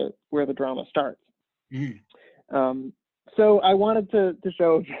that's where the drama starts. So I wanted to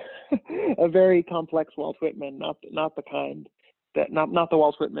show a very complex Walt Whitman, not the kind that not the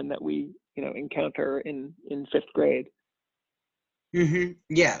Walt Whitman that we, you know, encounter in fifth grade.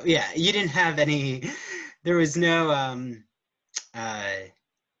 Yeah. You didn't have any. There was no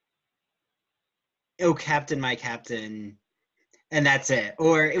oh, Captain, my Captain, and that's it.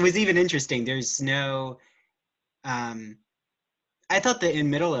 Or it was even interesting. There's no. I thought that in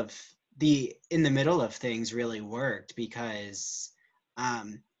the middle of things really worked, because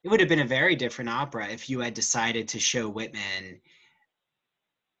it would have been a very different opera if you had decided to show Whitman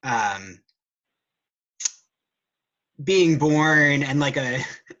being born and like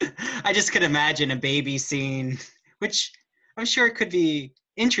I just could imagine a baby scene, which I'm sure could be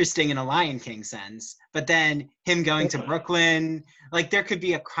interesting in a Lion King sense, but then him going to Brooklyn, like there could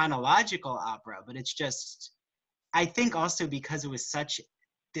be a chronological opera, but it's just, I think also because it was such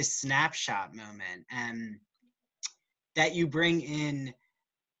this snapshot moment, and that you bring in,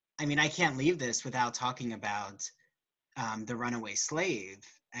 I mean, I can't leave this without talking about the runaway slave,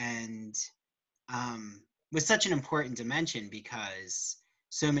 and was such an important dimension, because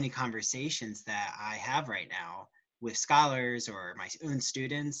so many conversations that I have right now with scholars or my own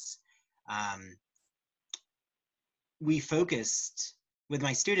students, with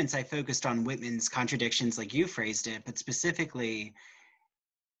my students, I focused on Whitman's contradictions, like you phrased it, but specifically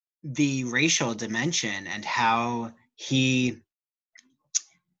the racial dimension, and how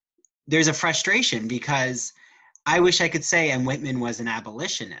there's a frustration, because I wish I could say and Whitman was an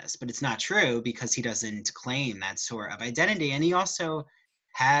abolitionist, but it's not true, because he doesn't claim that sort of identity. And he also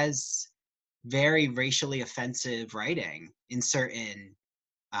has very racially offensive writing in certain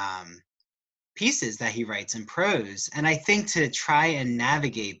pieces that he writes in prose. And I think to try and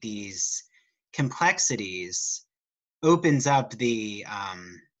navigate these complexities opens up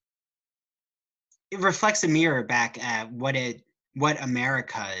it reflects a mirror back at what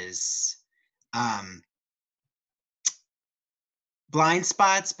America's blind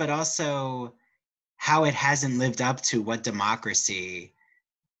spots, but also how it hasn't lived up to what democracy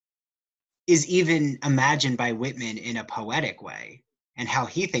is even imagined by Whitman in a poetic way, and how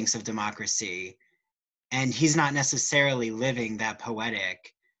he thinks of democracy. And he's not necessarily living that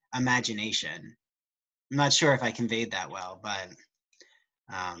poetic imagination. I'm not sure if I conveyed that well, but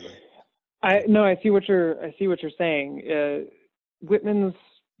I see what you're saying. Whitman's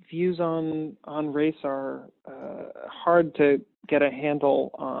views on race are hard to get a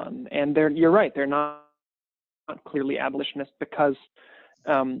handle on, and you're right, they're not clearly abolitionist, because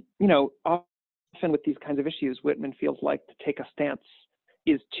you know, often with these kinds of issues, Whitman feels like to take a stance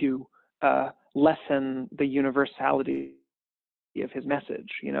is to lessen the universality of his message.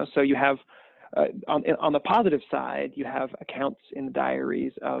 You know, so you have on the positive side, you have accounts in the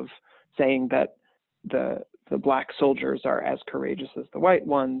diaries of saying that the black soldiers are as courageous as the white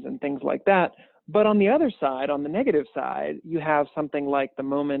ones and things like that. But on the other side, on the negative side, you have something like the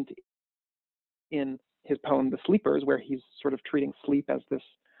moment in his poem, The Sleepers, where he's sort of treating sleep as this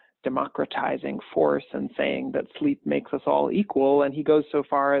democratizing force and saying that sleep makes us all equal. And he goes so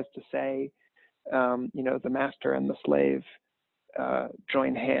far as to say, you know, the master and the slave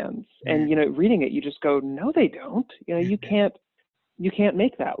join hands. And, you know, reading it, you just go, no, they don't. You know, you can't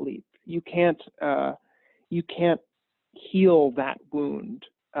make that leap. You can't heal that wound.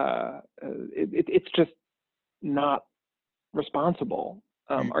 It's just not responsible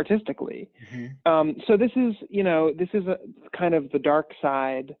artistically. So this is a kind of the dark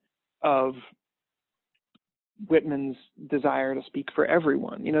side of Whitman's desire to speak for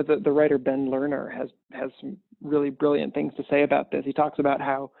everyone. You know, the writer Ben Lerner has some really brilliant things to say about this. He talks about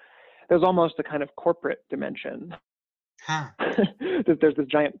how there's almost a kind of corporate dimension. That there's this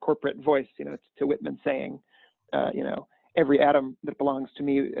giant corporate voice, you know, to Whitman saying, you know, every atom that belongs to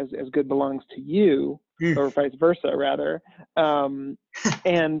me as good belongs to you, or vice versa, rather. And,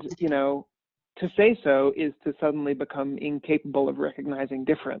 you know, to say so is to suddenly become incapable of recognizing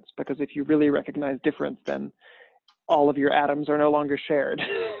difference, because if you really recognize difference, then all of your atoms are no longer shared.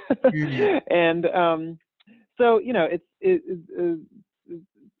 And so, you know, it's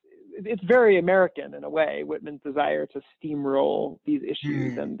it's very American in a way, Whitman's desire to steamroll these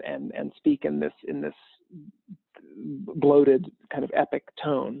issues and speak in this bloated kind of epic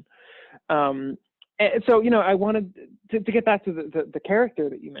tone. And so, I wanted to get back to the character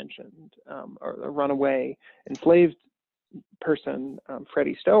that you mentioned, or the runaway enslaved person,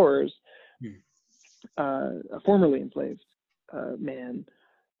 Freddie Stowers, a formerly enslaved man.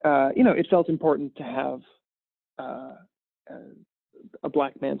 It felt important to have a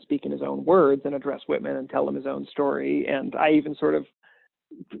Black man speak in his own words and address Whitman and tell him his own story. And I even sort of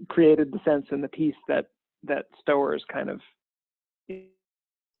created the sense in the piece that Stowers kind of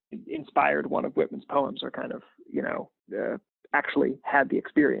inspired one of Whitman's poems, or kind of, actually had the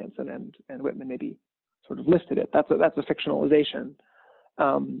experience, and Whitman maybe sort of listed it. That's a fictionalization.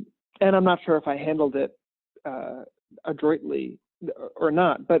 And I'm not sure if I handled it adroitly or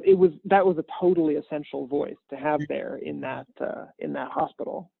not, but that was a totally essential voice to have there in that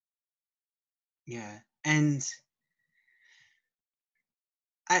hospital. Yeah, and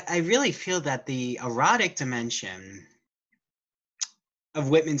I really feel that the erotic dimension of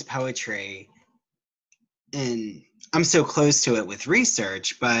Whitman's poetry, and I'm so close to it with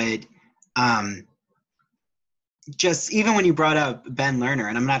research, but just even when you brought up Ben Lerner,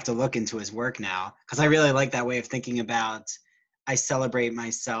 and I'm gonna have to look into his work now, because I really like that way of thinking about, I celebrate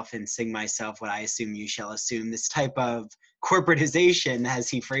myself and sing myself what I assume you shall assume, this type of corporatization, as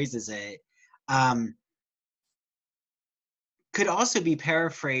he phrases it, could also be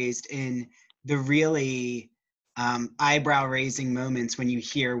paraphrased in the really eyebrow-raising moments when you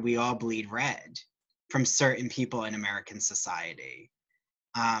hear "We All Bleed Red" from certain people in American society.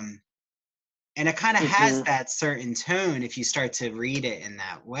 And it kind of has that certain tone if you start to read it in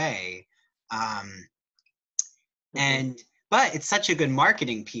that way. But it's such a good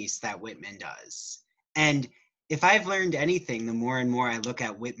marketing piece that Whitman does. And if I've learned anything, the more and more I look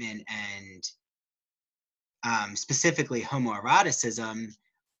at Whitman and specifically homoeroticism,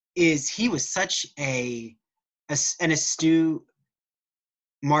 is he was such an astute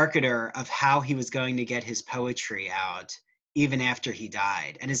marketer of how he was going to get his poetry out even after he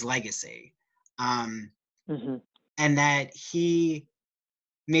died, and his legacy. And that he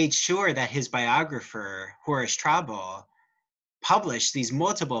made sure that his biographer, Horace Traubel, published these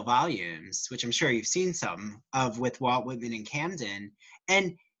multiple volumes, which I'm sure you've seen some of, with Walt Whitman and Camden,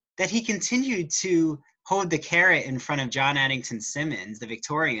 and that he continued to hold the carrot in front of John Addington Symonds, the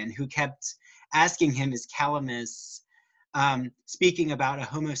Victorian, who kept asking him, is Calamus speaking about a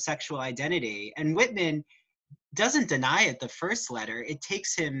homosexual identity? And Whitman doesn't deny it the first letter. It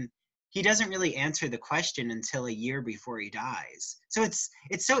takes him, he doesn't really answer the question until a year before he dies. So it's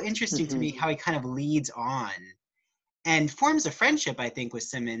so interesting to me how he kind of leads on and forms a friendship, I think, with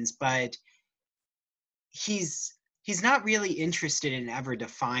Symonds, but he's not really interested in ever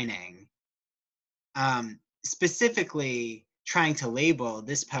defining, specifically trying to label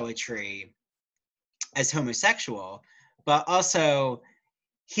this poetry as homosexual, but also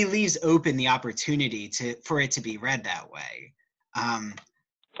he leaves open the opportunity for it to be read that way.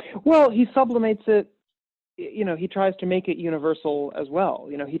 Well, he sublimates it, he tries to make it universal as well.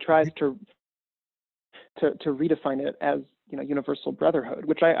 He tries to redefine it as, universal brotherhood,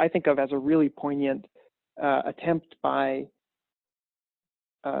 which I think of as a really poignant attempt by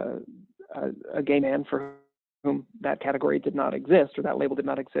a gay man for whom that category did not exist, or that label did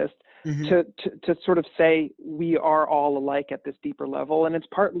not exist, to sort of say we are all alike at this deeper level. And it's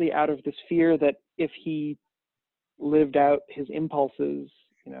partly out of this fear that if he lived out his impulses,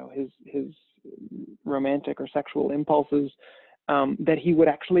 his romantic or sexual impulses, that he would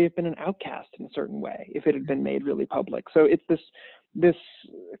actually have been an outcast in a certain way if it had been made really public. So it's this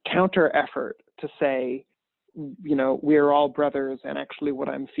counter effort to say, we're all brothers, and actually what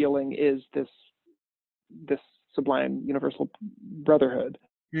I'm feeling is this sublime universal brotherhood.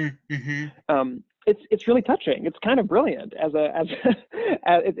 It's really touching. It's kind of brilliant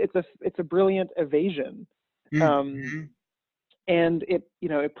it's a brilliant evasion. And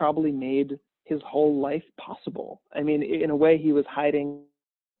it probably made his whole life possible. I mean, in a way, he was hiding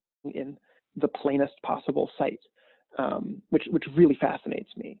in the plainest possible sight, which really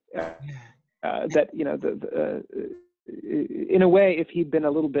fascinates me. That in a way, if he'd been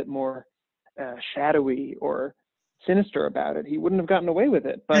a little bit more shadowy or sinister about it, he wouldn't have gotten away with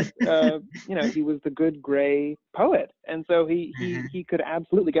it. But he was the good gray poet, and so he could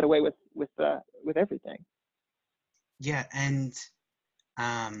absolutely get away with everything. Yeah, and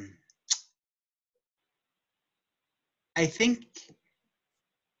I think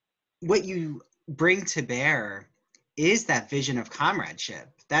what you bring to bear is that vision of comradeship.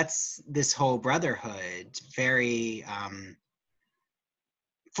 That's this whole brotherhood, very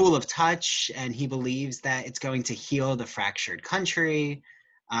full of touch, and he believes that it's going to heal the fractured country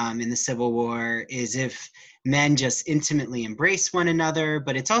in the Civil War, is if men just intimately embrace one another,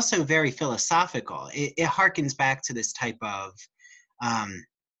 but it's also very philosophical. It harkens back to this type of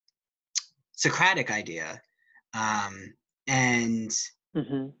Socratic idea. And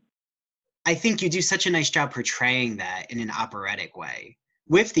I think you do such a nice job portraying that in an operatic way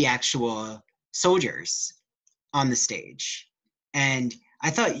with the actual soldiers on the stage. And I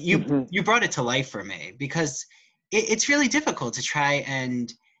thought you brought it to life for me, because it's really difficult to try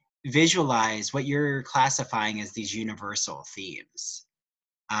and visualize what you're classifying as these universal themes.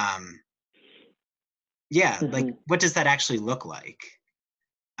 Like, what does that actually look like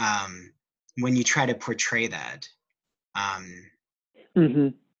when you try to portray that?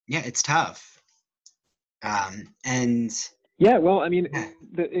 Yeah, it's tough. And yeah, well, I mean,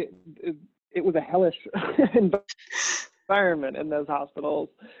 it was a hellish environment in those hospitals,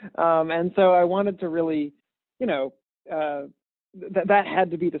 and so I wanted to really, that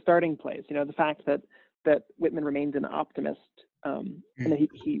had to be the starting place. The fact that Whitman remained an optimist, and that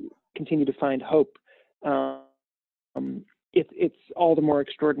he continued to find hope. It's all the more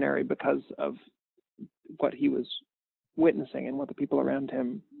extraordinary because of what he was witnessing and what the people around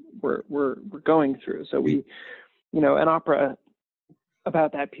him were going through. So an opera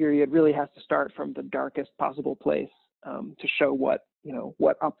about that period really has to start from the darkest possible place to show what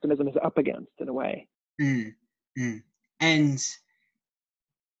optimism is up against, in a way. And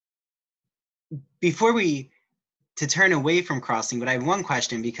before to turn away from Crossing, but I have one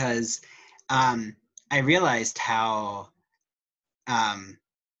question, because I realized how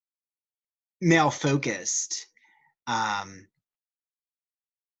male focused I'm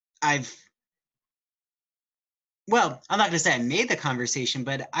not going to say I made the conversation,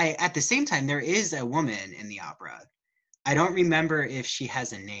 but at the same time, there is a woman in the opera. I don't remember if she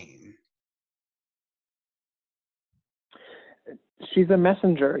has a name. She's a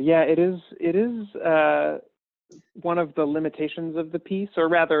messenger. Yeah, it is one of the limitations of the piece, or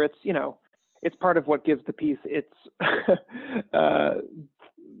rather, it's part of what gives the piece its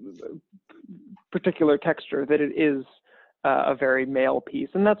particular texture, that it is a very male piece.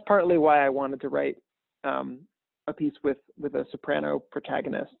 And that's partly why I wanted to write a piece with a soprano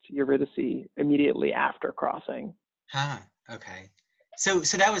protagonist, Eurydice, immediately after Crossing. Okay. So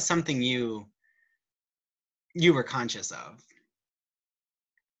that was something you were conscious of?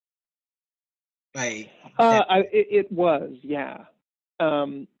 It was, yeah.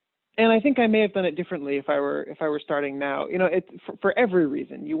 And I think I may have done it differently if I were starting now. For every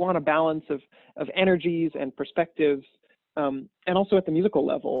reason. You want a balance of energies and perspectives, and also at the musical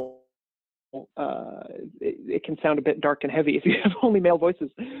level, it can sound a bit dark and heavy if you have only male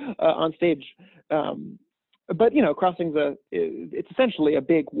voices on stage. But Crossing's it's essentially a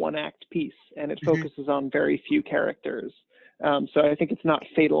big one-act piece, and it focuses on very few characters. So I think it's not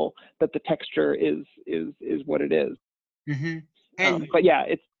fatal that the texture is what it is. But yeah,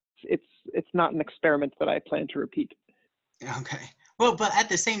 it's not an experiment that I plan to repeat. Okay. Well, but at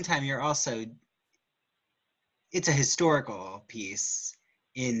the same time, it's a historical piece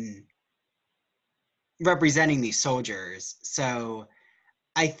in representing these soldiers. So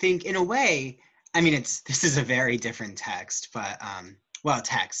I think in a way, this is a very different text, but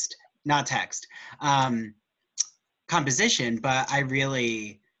composition, but I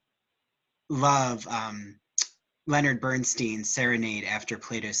really love Leonard Bernstein's Serenade After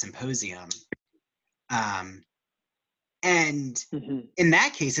Plato's Symposium. And in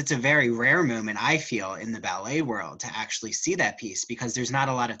that case, it's a very rare moment, I feel, in the ballet world to actually see that piece, because there's not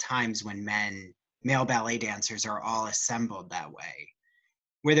a lot of times when male ballet dancers are all assembled that way,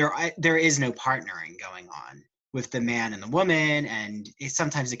 where there is no partnering going on with the man and the woman, and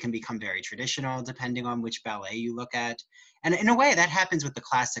sometimes it can become very traditional depending on which ballet you look at. And in a way, that happens with the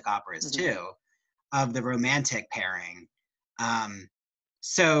classic operas too, of the romantic pairing.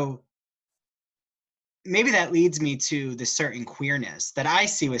 So maybe that leads me to the certain queerness that I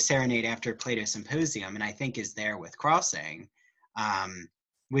see with Serenade After Plato's Symposium, and I think is there with Crossing,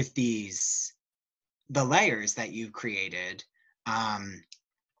 with the layers that you've created.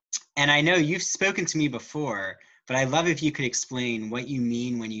 And I know you've spoken to me before, but I'd love if you could explain what you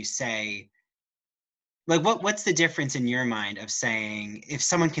mean when you say, like, what's the difference in your mind of saying, if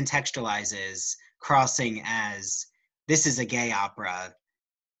someone contextualizes Crossing as, this is a gay opera,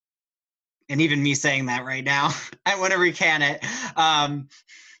 and even me saying that right now, I want to recant it.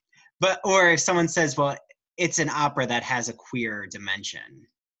 Or if someone says, well, it's an opera that has a queer dimension.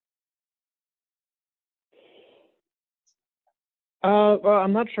 Well,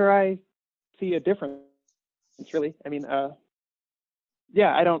 I'm not sure I see a difference, really.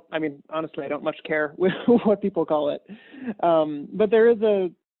 yeah, I mean, honestly, I don't much care what people call it. But there's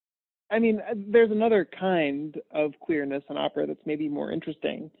another kind of queerness in opera that's maybe more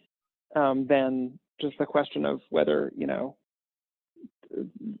interesting than just the question of whether,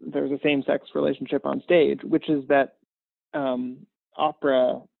 there's a same-sex relationship on stage, which is that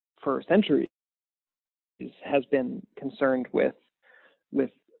opera for centuries has been concerned with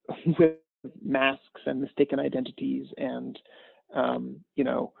with masks and mistaken identities and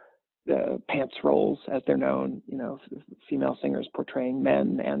the pants roles, as they're known, female singers portraying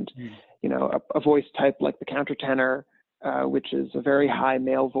men, and a voice type like the countertenor, which is a very high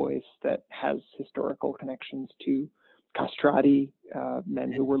male voice that has historical connections to castrati,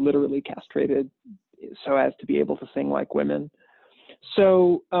 men who were literally castrated so as to be able to sing like women.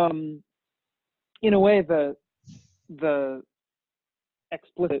 So in a way, the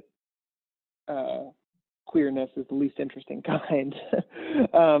explicit queerness is the least interesting kind,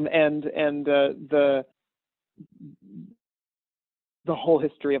 and the whole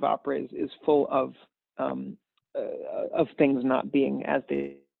history of opera is full of things not being as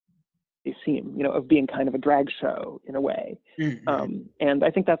they seem, of being kind of a drag show in a way. And I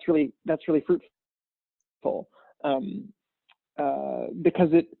think that's really fruitful, because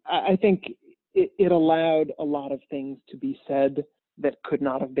I think it allowed a lot of things to be said that could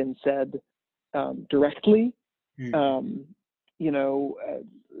not have been said directly. For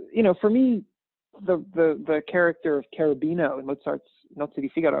me, the character of Cherubino in Mozart's Nozze di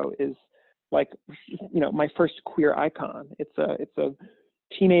Figaro is like, my first queer icon. It's a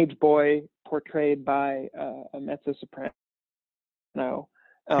teenage boy portrayed by a mezzo soprano.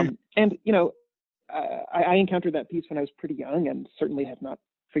 And I encountered that piece when I was pretty young, and certainly have not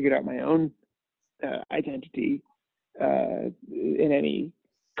figured out my own identity in any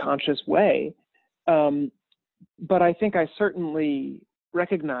conscious way. But I think I certainly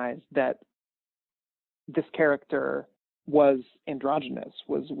recognized that this character was androgynous,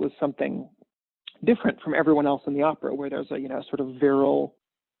 was something different from everyone else in the opera, where there's a sort of virile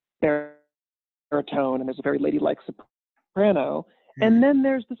baritone and there's a very ladylike soprano, and then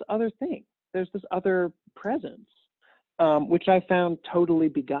there's this other thing, there's this other presence, which I found totally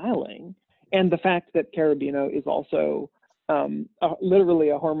beguiling. And the fact that Cherubino is also literally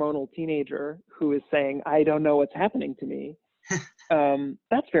a hormonal teenager who is saying, "I don't know what's happening to me,"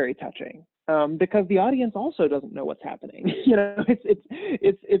 that's very touching, because the audience also doesn't know what's happening.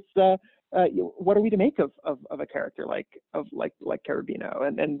 What are we to make of a character like Cherubino?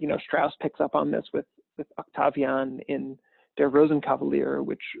 And Strauss picks up on this with Octavian in Der Rosenkavalier,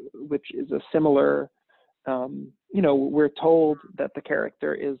 which is a similar. We're told that the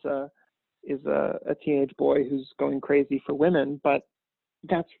character is a teenage boy who's going crazy for women, but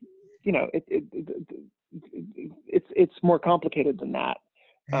that's it's more complicated than that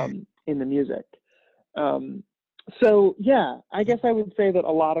in the music. So yeah, I guess I would say that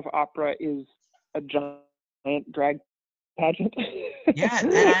a lot of opera is a giant drag pageant. Yeah,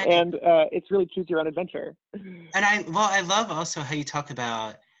 and it's really choose your own adventure. And I love also how you talk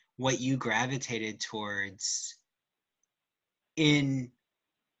about what you gravitated towards in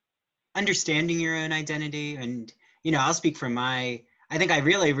understanding your own identity. And I'll speak from I think I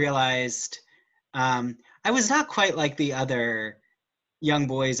really realized I was not quite like the other young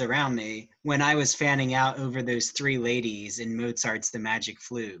boys around me when I was fanning out over those three ladies in Mozart's The Magic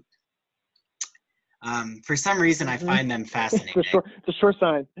Flute. For some reason, I find them fascinating. It's a sure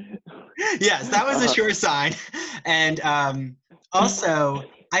sign. Yes, that was a sure sign. And also,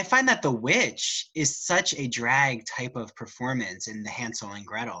 I find that The Witch is such a drag type of performance in the Hansel and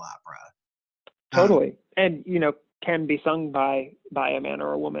Gretel opera. Totally. And, can be sung by a man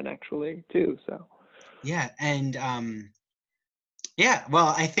or a woman, actually, too. So. Yeah. And yeah,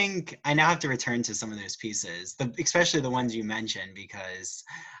 well, I think I now have to return to some of those pieces, especially the ones you mentioned, because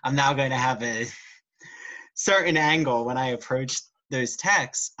I'm now going to have a certain angle when I approach those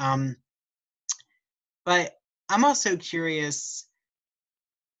texts. But I'm also curious,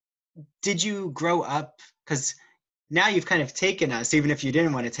 did you grow up, because now you've kind of taken us, even if you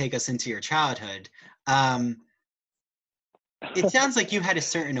didn't want to take us into your childhood, it sounds like you had a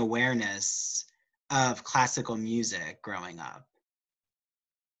certain awareness of classical music growing up.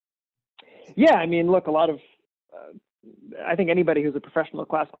 Yeah, I mean, look, a lot of, I think anybody who's a professional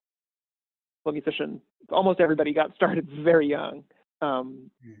classical musician, almost everybody got started very young.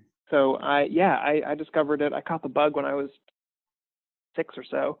 So I discovered it. I caught the bug when I was 6 or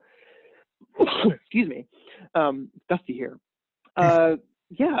so. Excuse me. Dusty here.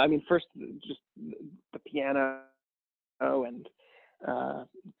 Yeah, I mean, first just the piano and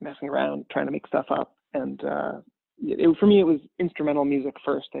messing around, trying to make stuff up. And for me, it was instrumental music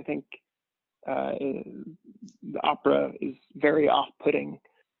first. I think the opera is very off-putting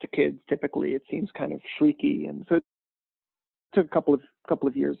to kids. Typically, it seems kind of shrieky, and so it took a couple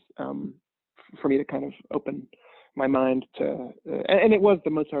of years for me to kind of open my mind to, and it was the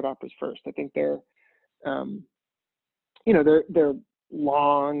Mozart operas first. I think they're they're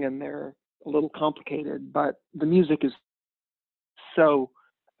long and they're a little complicated, but the music is so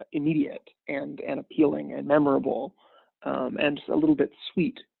immediate and appealing and memorable, and a little bit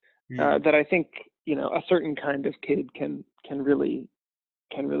sweet, that I think a certain kind of kid can really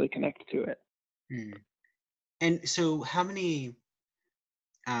connect to it. And so, how many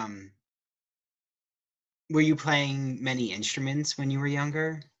were you playing many instruments when you were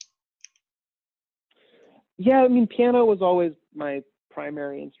younger? Yeah, I mean, piano was always my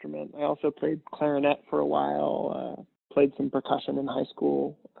primary instrument. I also played clarinet for a while, played some percussion in high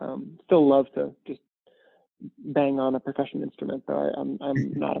school. Still love to just bang on a percussion instrument, though I'm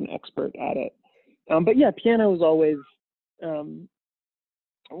not an expert at it. But yeah, piano was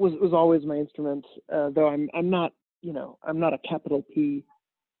always my instrument. Though I'm not a capital P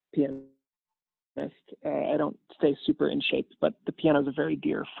pianist. I don't stay super in shape, but the piano is a very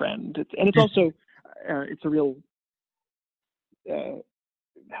dear friend. It's also it's a real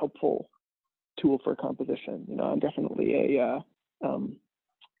helpful tool for composition. I'm definitely a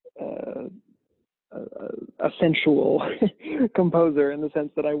sensual composer, in the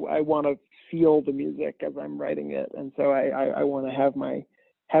sense that I want to feel the music as I'm writing it, and so I want to have my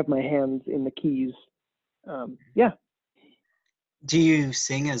hands in the keys. Yeah. Do you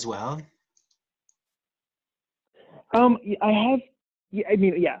sing as well? I have. Yeah, I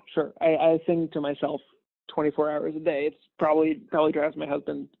mean, yeah, sure. I sing to myself 24 hours a day. It's probably drives my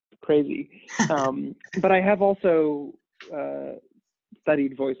husband crazy. But I have also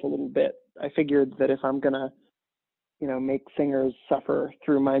studied voice a little bit. I figured that if I'm gonna, make singers suffer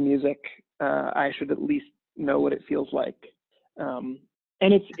through my music, I should at least know what it feels like. And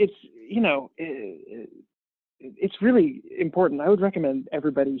it's really important. I would recommend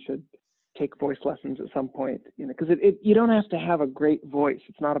everybody should take voice lessons at some point, because you don't have to have a great voice.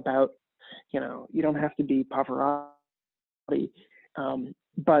 It's not about, you don't have to be Pavarotti,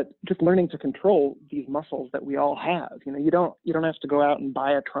 but just learning to control these muscles that we all have. You don't have to go out and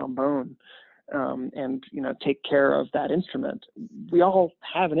buy a trombone and take care of that instrument. We all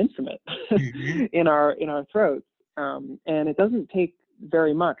have an instrument in our throats, and it doesn't take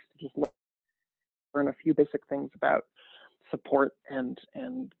very much to just learn a few basic things about support and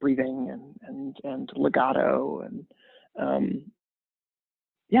breathing and legato, and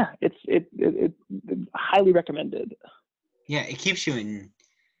it's highly recommended. Yeah, it keeps you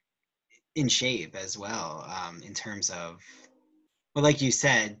in shape as well, in terms of, well, like you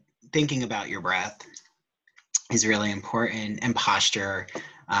said, thinking about your breath is really important, and posture.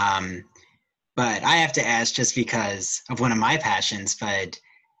 But I have to ask, just because of one of my passions, but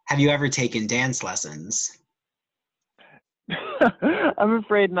have you ever taken dance lessons? I'm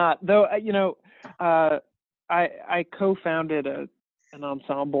afraid not. Though, I co-founded an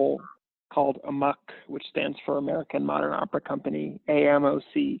ensemble called AMUC, which stands for American Modern Opera Company,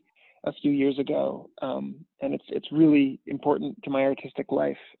 AMOC, a few years ago, and it's really important to my artistic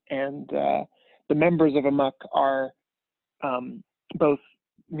life. And the members of AMUC are both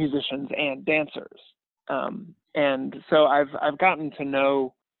musicians and dancers, and so I've gotten to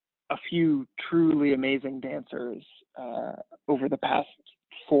know a few truly amazing dancers over the past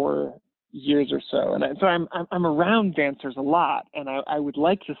 4 years or so, and so I'm around dancers a lot, and I would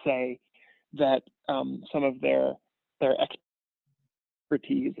like to say that some of their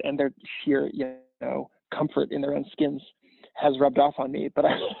expertise and their sheer comfort in their own skins has rubbed off on me, but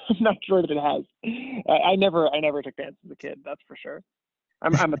I'm not sure that it has. I never took dance as a kid, that's for sure.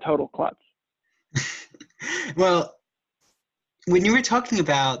 I'm a total klutz. Well, when you were talking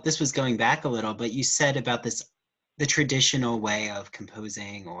about, this was going back a little, but you said about the traditional way of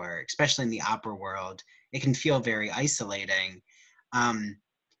composing, or especially in the opera world, it can feel very isolating.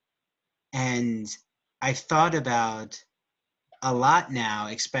 And I've thought about a lot now,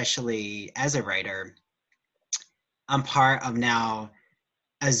 especially as a writer. I'm part of now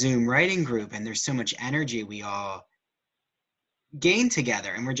a Zoom writing group, and there's so much energy we all gain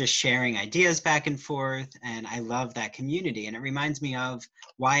together, and we're just sharing ideas back and forth, and I love that community. And it reminds me of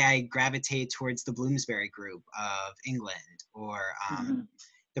why I gravitate towards the Bloomsbury group of England, or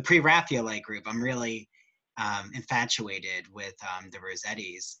the Pre-Raphaelite group. I'm really infatuated with the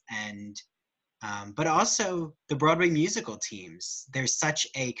Rossettis, and but also the Broadway musical teams. There's such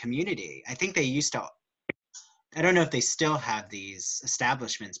a community. I think they used to, I don't know if they still have these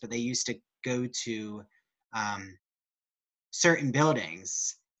establishments, but they used to go to certain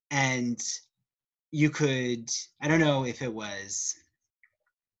buildings, and you could, I don't know if it was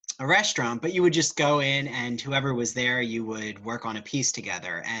a restaurant, but you would just go in and whoever was there, you would work on a piece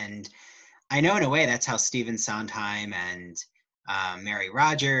together. And I know in a way that's how Stephen Sondheim and Mary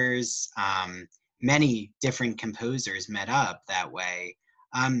Rogers, many different composers met up that way.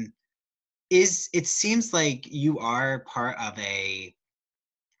 It seems like you are part of a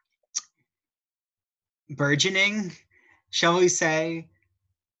burgeoning, shall we say,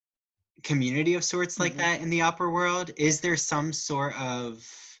 community of sorts like that in the opera world. Is there some sort of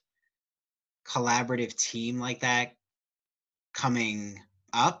collaborative team like that coming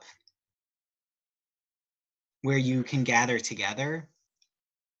up where you can gather together?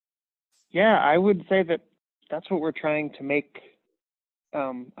 Yeah, I would say that that's what we're trying to make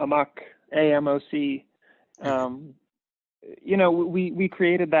AMOC, AMOC. You know, we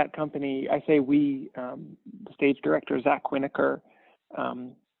created that company. I say we, the stage director, Zach Winokur,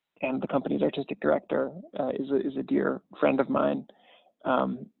 and the company's artistic director is a dear friend of mine.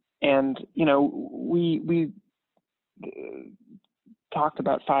 And, you know, we talked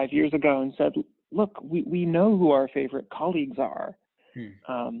about 5 years ago and said, look, we know who our favorite colleagues are.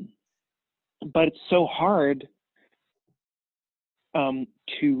 But it's so hard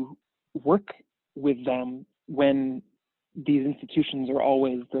to work with them when these institutions are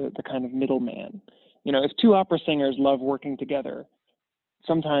always the kind of middleman. You know, if two opera singers love working together,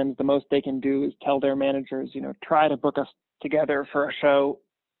 sometimes the most they can do is tell their managers, you know, try to book us together for a show,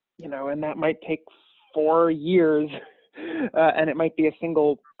 you know, and that might take 4 years and it might be a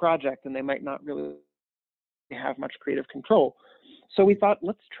single project and they might not really have much creative control. So we thought,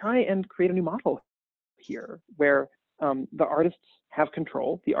 let's try and create a new model here where the artists have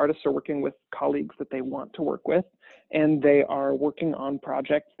control. The artists are working with colleagues that they want to work with, and they are working on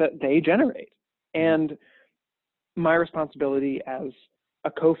projects that they generate. And my responsibility as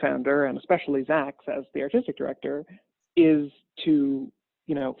a co-founder, and especially Zach's as the artistic director, is to,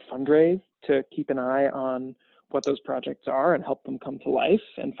 you know, fundraise, to keep an eye on what those projects are and help them come to life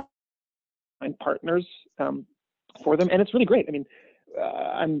and find partners for them. And it's really great. I mean,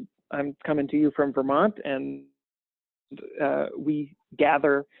 I'm coming to you from Vermont, and we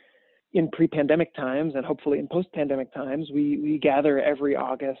gather in pre-pandemic times and hopefully in post-pandemic times. We gather every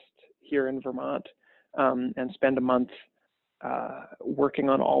August here in Vermont and spend a month working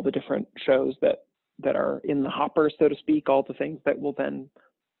on all the different shows that are in the hopper, so to speak, all the things that will then,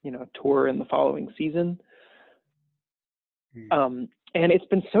 you know, tour in the following season. And it's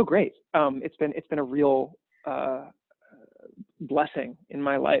been so great. It's been a real blessing in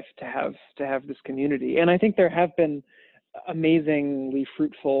my life to have this community. And I think there have been amazingly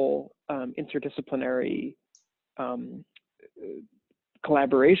fruitful interdisciplinary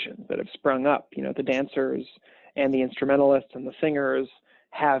collaborations that have sprung up. You know, the dancers and the instrumentalists and the singers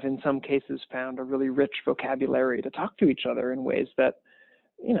have in some cases found a really rich vocabulary to talk to each other in ways that,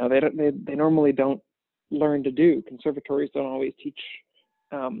 you know, they normally don't learn to do. Conservatories don't always teach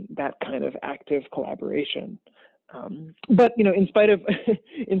that kind of active collaboration. But, you know, in spite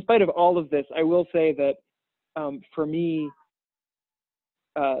of all of this, I will say that for me,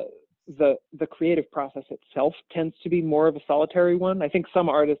 the creative process itself tends to be more of a solitary one. I think some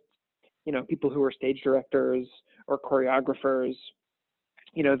artists, you know, people who are stage directors or choreographers,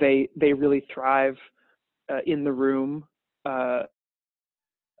 you know, they really thrive in the room.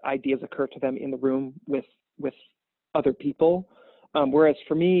 Ideas occur to them in the room with other people. Whereas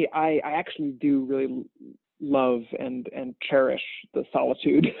for me, I actually do really love and cherish the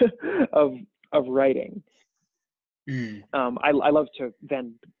solitude of writing. I love to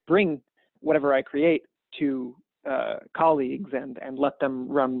then bring whatever I create to colleagues and let them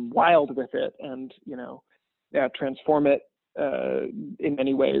run wild with it and, you know, transform it in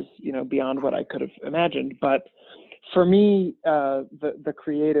many ways, you know, beyond what I could have imagined. But for me, the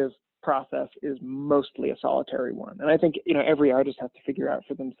creative process is mostly a solitary one. And I think, you know, every artist has to figure out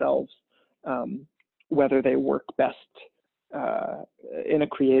for themselves whether they work best in a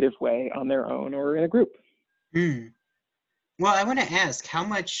creative way on their own or in a group. Well, I want to ask how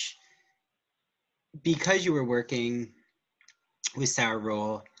much, because you were working with Sour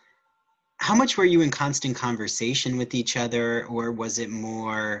Roll, how much were you in constant conversation with each other, or was it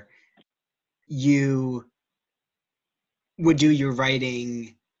more you would do your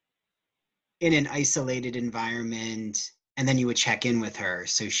writing in an isolated environment and then you would check in with her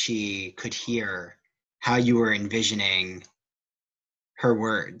so she could hear how you were envisioning her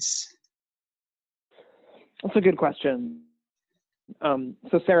words? That's a good question.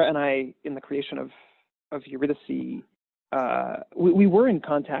 So Sarah and I, in the creation of Eurydice, we were in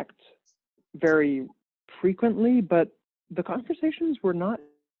contact very frequently, but the conversations were not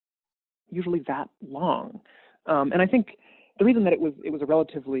usually that long. And I think the reason that it was a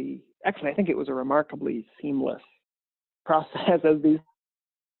relatively, actually, I think it was a remarkably seamless process as these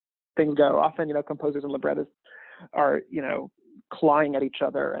things go. Often, composers and librettists are, clawing at each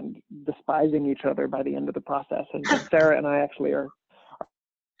other and despising each other by the end of the process. And Sarah and I actually are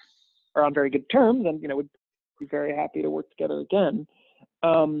on very good terms, and would be very happy to work together again.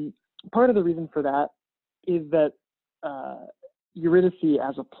 Part of the reason for that is that Eurydice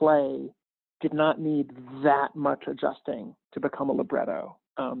as a play did not need that much adjusting to become a libretto.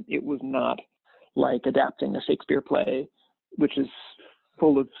 It was not like adapting a Shakespeare play, which is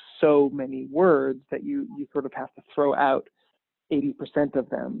full of so many words that you sort of have to throw out 80% of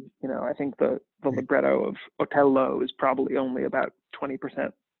them. I think the libretto of Otello is probably only about 20%,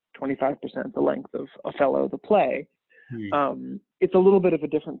 25% the length of Othello, the play. It's a little bit of a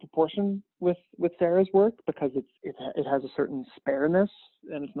different proportion with Sarah's work because it has a certain spareness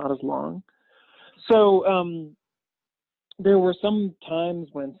and it's not as long. So there were some times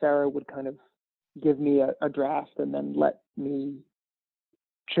when Sarah would kind of give me a draft and then let me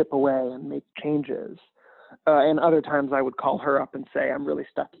chip away and make changes. And other times I would call her up and say, I'm really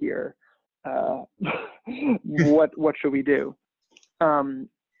stuck here. What should we do?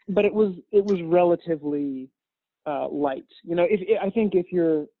 But it was relatively light. I think if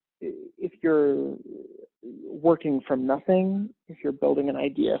you're working from nothing, if you're building an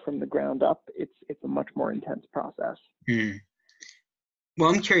idea from the ground up, it's a much more intense process. Well,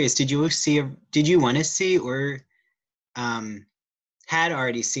 I'm curious, did you want to see or had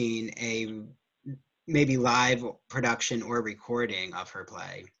already seen a maybe live production or recording of her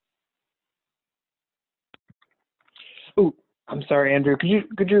play? Oh, I'm sorry, Andrew.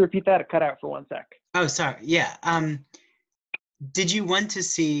 Could you repeat that? It cut out for 1 sec. Oh, sorry. Yeah. Did you want to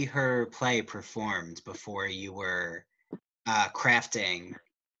see her play performed before you were crafting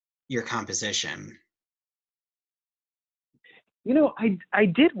your composition? I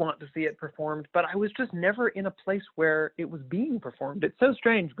did want to see it performed, but I was just never in a place where it was being performed. It's so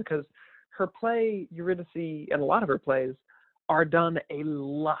strange because her play, Eurydice, and a lot of her plays are done a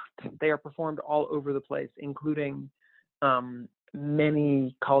lot. They are performed all over the place, including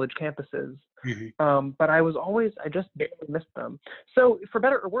many college campuses. But I just barely missed them. So for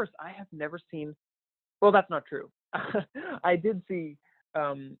better or worse, I have never seen, well, that's not true. I did see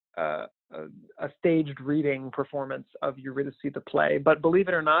a staged reading performance of Eurydice the play, but believe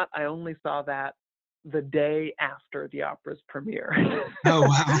it or not, I only saw that the day after the opera's premiere. Oh,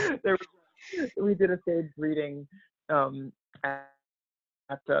 wow. We did a staged reading at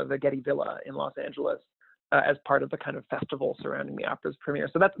the Getty Villa in Los Angeles as part of the kind of festival surrounding the opera's premiere.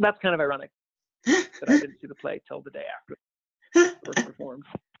 So that's kind of ironic that I didn't see the play till the day after it was performed.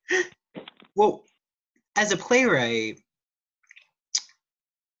 Well, as a playwright,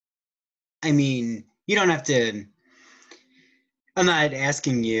 I mean, you don't have to, I'm not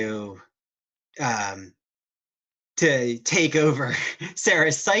asking you to take over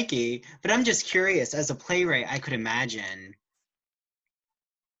Sarah's psyche, but I'm just curious, as a playwright, I could imagine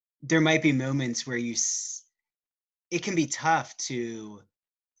there might be moments where it can be tough to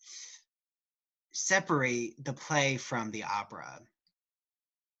separate the play from the opera.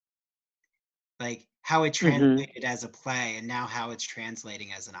 Like how it translated as a play and now how it's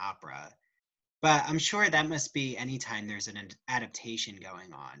translating as an opera. But I'm sure that must be anytime there's an adaptation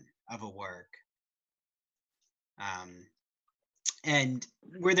going on of a work. And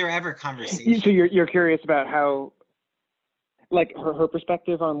were there ever conversations? So you're curious about how, like her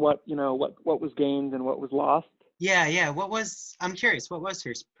perspective on what was gained and what was lost? Yeah. I'm curious, what was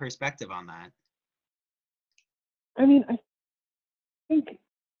her perspective on that? I mean, I think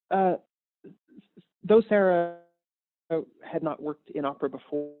though Sarah had not worked in opera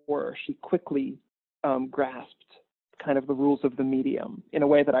before, she quickly grasped kind of the rules of the medium in a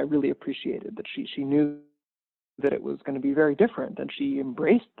way that I really appreciated, that she knew that it was going to be very different, and she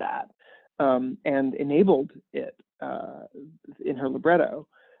embraced that and enabled it in her libretto.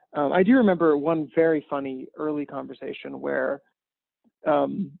 I do remember one very funny early conversation where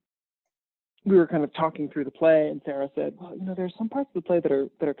we were kind of talking through the play, and Sarah said, well, there's some parts of the play that are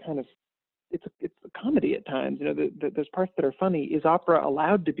kind of, it's a comedy at times. There's parts that are funny. Is opera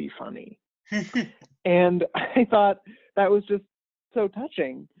allowed to be funny? And I thought that was just so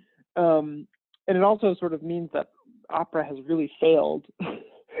touching. And it also sort of means that opera has really failed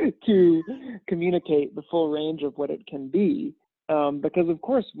to communicate the full range of what it can be. Because of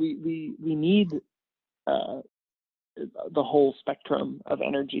course we need the whole spectrum of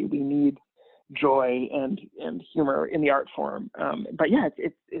energy. We need joy and humor in the art form. But yeah,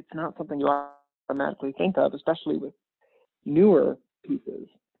 it's not something you automatically think of, especially with newer pieces.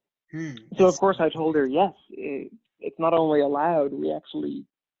 So of course I told her, yes, it's not only allowed, we actually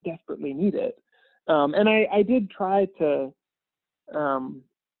desperately need it. And I did try to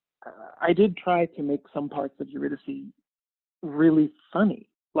make some parts of Eurydice really funny,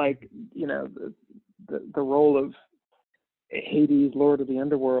 like, you know, the role of Hades, Lord of the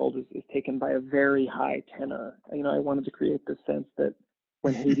Underworld, is taken by a very high tenor. You know, I wanted to create this sense that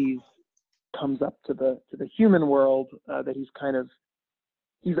when Hades comes up to the human world, that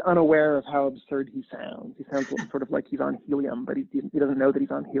he's unaware of how absurd he sounds. He sounds sort of like he's on helium, but he doesn't know that he's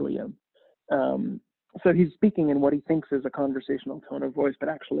on helium. So he's speaking in what he thinks is a conversational tone of voice, but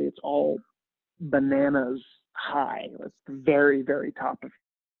actually it's all bananas high. It's the very, very top of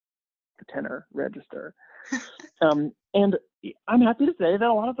the tenor register. And I'm happy to say that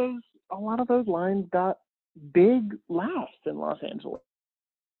a lot of those lines got big laughs in Los Angeles.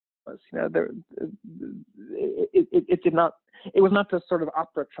 You know, it was not just sort of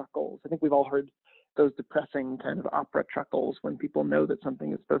opera chuckles. I think we've all heard those depressing kind of opera chuckles when people know that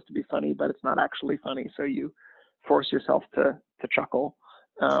something is supposed to be funny, but it's not actually funny, so you force yourself to chuckle.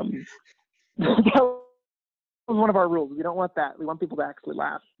 That was one of our rules. We don't want that. We want people to actually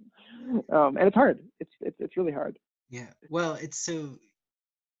laugh, and it's hard. It's really hard. Yeah. Well,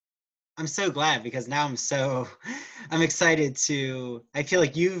 I'm so glad, because now I'm excited to. I feel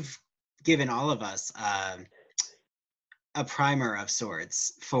like you've given all of us a primer of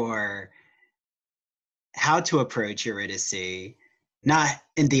sorts for how to approach Eurydice, not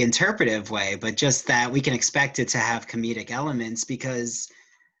in the interpretive way, but just that we can expect it to have comedic elements, because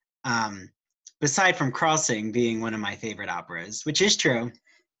beside from Crossing being one of my favorite operas, which is true, I'm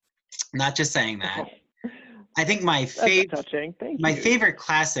not just saying that, I think my favorite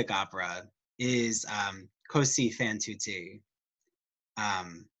classic opera is Così fan tutte,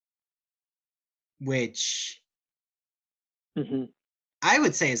 which I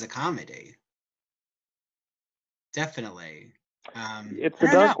would say is a comedy. Definitely. It's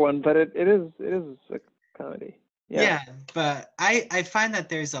a dark one, but it is a comedy. Yeah, but I find that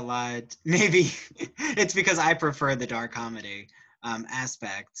there's a lot, maybe it's because I prefer the dark comedy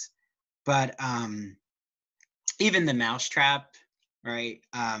aspect, but even the Mousetrap, right?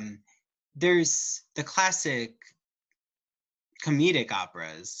 There's the classic comedic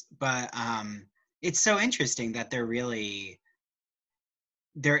operas, but it's so interesting that there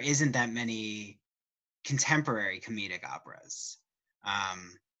isn't that many contemporary comedic operas. I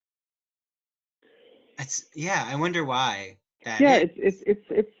wonder why that is.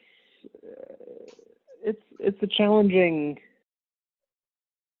 It's a challenging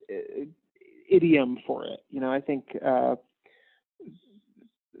idiom for it. You know, I think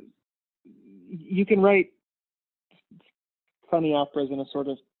you can write funny operas in a sort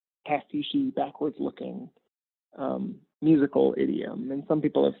of pastiche, backwards looking musical idiom, and some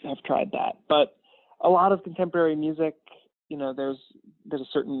people have tried that. But a lot of contemporary music, you know, there's a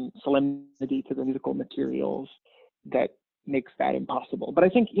certain solemnity to the musical materials that makes that impossible. But I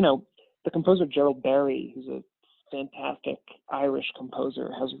think, you know, the composer Gerald Barry, who's a fantastic Irish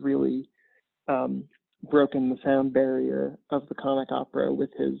composer, has really broken the sound barrier of the comic opera with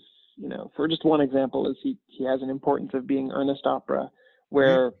his, you know, for just one example, is he has an Importance of Being Earnest opera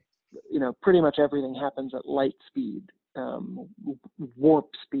where, you know, pretty much everything happens at light speed, warp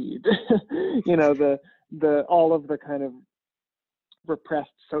speed. You know, the all of the kind of repressed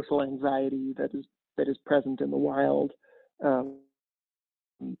social anxiety that is present in the wild kind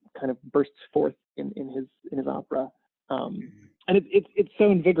of bursts forth in his opera, and it's so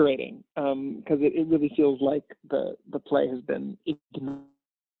invigorating because it really feels like the play has been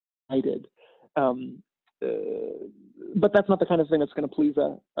ignited. But that's not the kind of thing that's going to please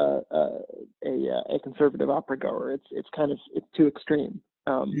a conservative opera goer. It's too extreme,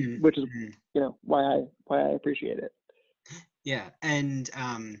 which is, you know, why I appreciate it. Yeah, and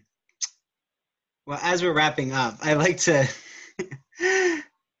well, as we're wrapping up, I like to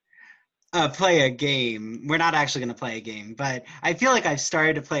play a game. We're not actually going to play a game, but I feel like I've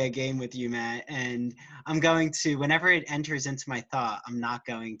started to play a game with you, Matt, and I'm going to, whenever it enters into my thought, I'm not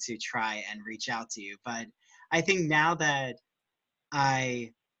going to try and reach out to you. But I think now that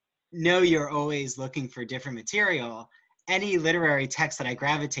I know you're always looking for different material, any literary text that I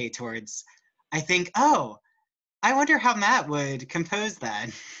gravitate towards, I think, oh, I wonder how Matt would compose that.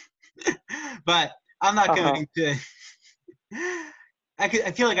 But I'm not going to. I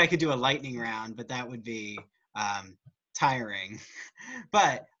feel like I could do a lightning round, but that would be tiring.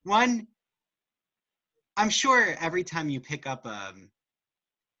 But I'm sure every time you pick up a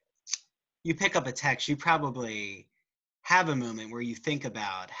text, you probably have a moment where you think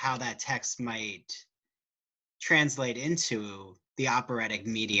about how that text might translate into the operatic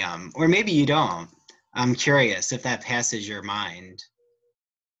medium, or maybe you don't. I'm curious if that passes your mind.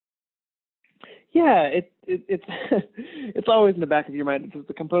 Yeah, it's it's always in the back of your mind.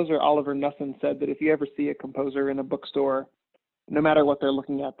 The composer Oliver Knussen said that if you ever see a composer in a bookstore, no matter what they're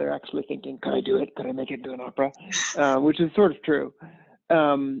looking at, they're actually thinking, "Could I do it? Could I make it into an opera?" Which is sort of true.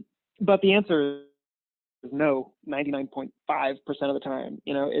 But the answer is no, 99.5% of the time.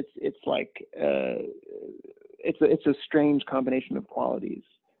 You know, it's like it's a strange combination of qualities.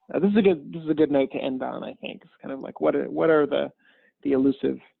 This is a good note to end on. I think it's kind of like what are the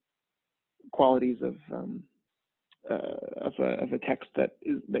elusive qualities of a text that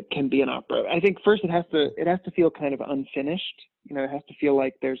can be an opera. I think first it has to feel kind of unfinished. You know, it has to feel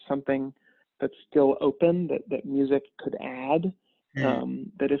like there's something that's still open that music could add.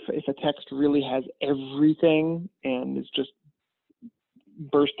 That if a text really has everything and is just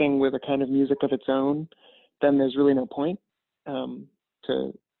bursting with a kind of music of its own, then there's really no point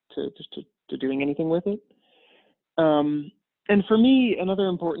to doing anything with it. And for me, another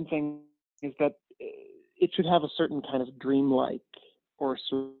important thing is that it should have a certain kind of dreamlike or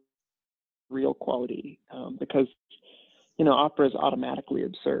surreal quality, because, you know, opera is automatically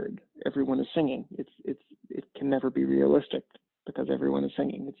absurd. Everyone is singing. It can never be realistic because everyone is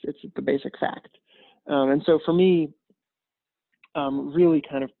singing. It's the basic fact. And so for me, really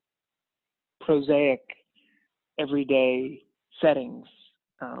kind of prosaic, everyday settings,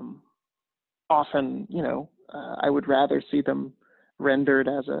 often, you know, I would rather see them rendered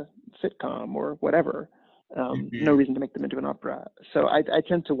as a sitcom or whatever. No reason to make them into an opera. So I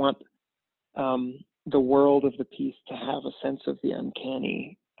tend to want the world of the piece to have a sense of the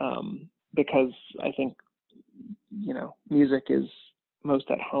uncanny, because I think, you know, music is most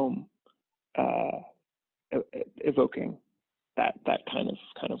at home evoking that kind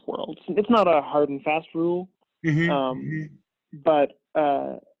of world. It's not a hard and fast rule, but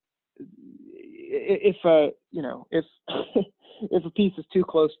if you know, if if a piece is too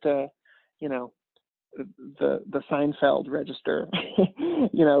close to, you know, the Seinfeld register,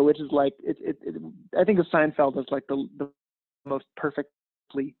 you know, which is like I think of Seinfeld as like the most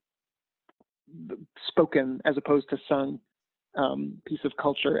perfectly spoken as opposed to sung piece of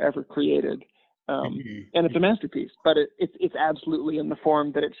culture ever created, and it's a masterpiece. But it's absolutely in the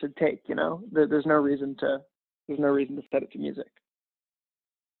form that it should take. You know, there's no reason to set it to music.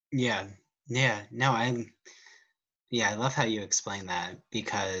 Yeah, no, I love how you explain that,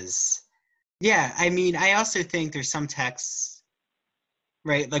 because, yeah, I mean, I also think there's some texts,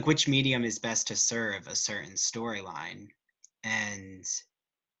 right, like which medium is best to serve a certain storyline, and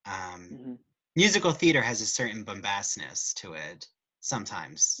musical theater has a certain bombastness to it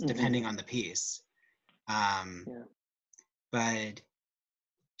sometimes, depending on the piece. But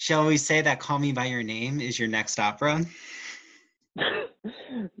shall we say that Call Me by Your Name is your next opera?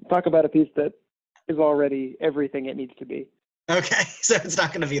 Talk about a piece that is already everything it needs to be. Okay, so it's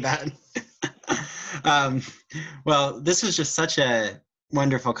not going to be that. Well, this was just such a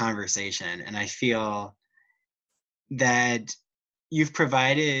wonderful conversation, and I feel that you've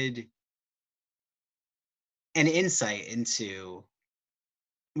provided an insight into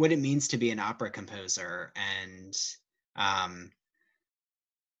what it means to be an opera composer, and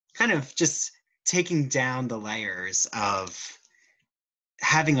kind of just taking down the layers of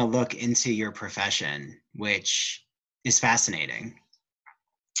having a look into your profession, which is fascinating.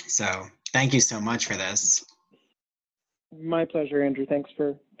 So thank you so much for this. My pleasure, Andrew. Thanks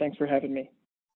for having me.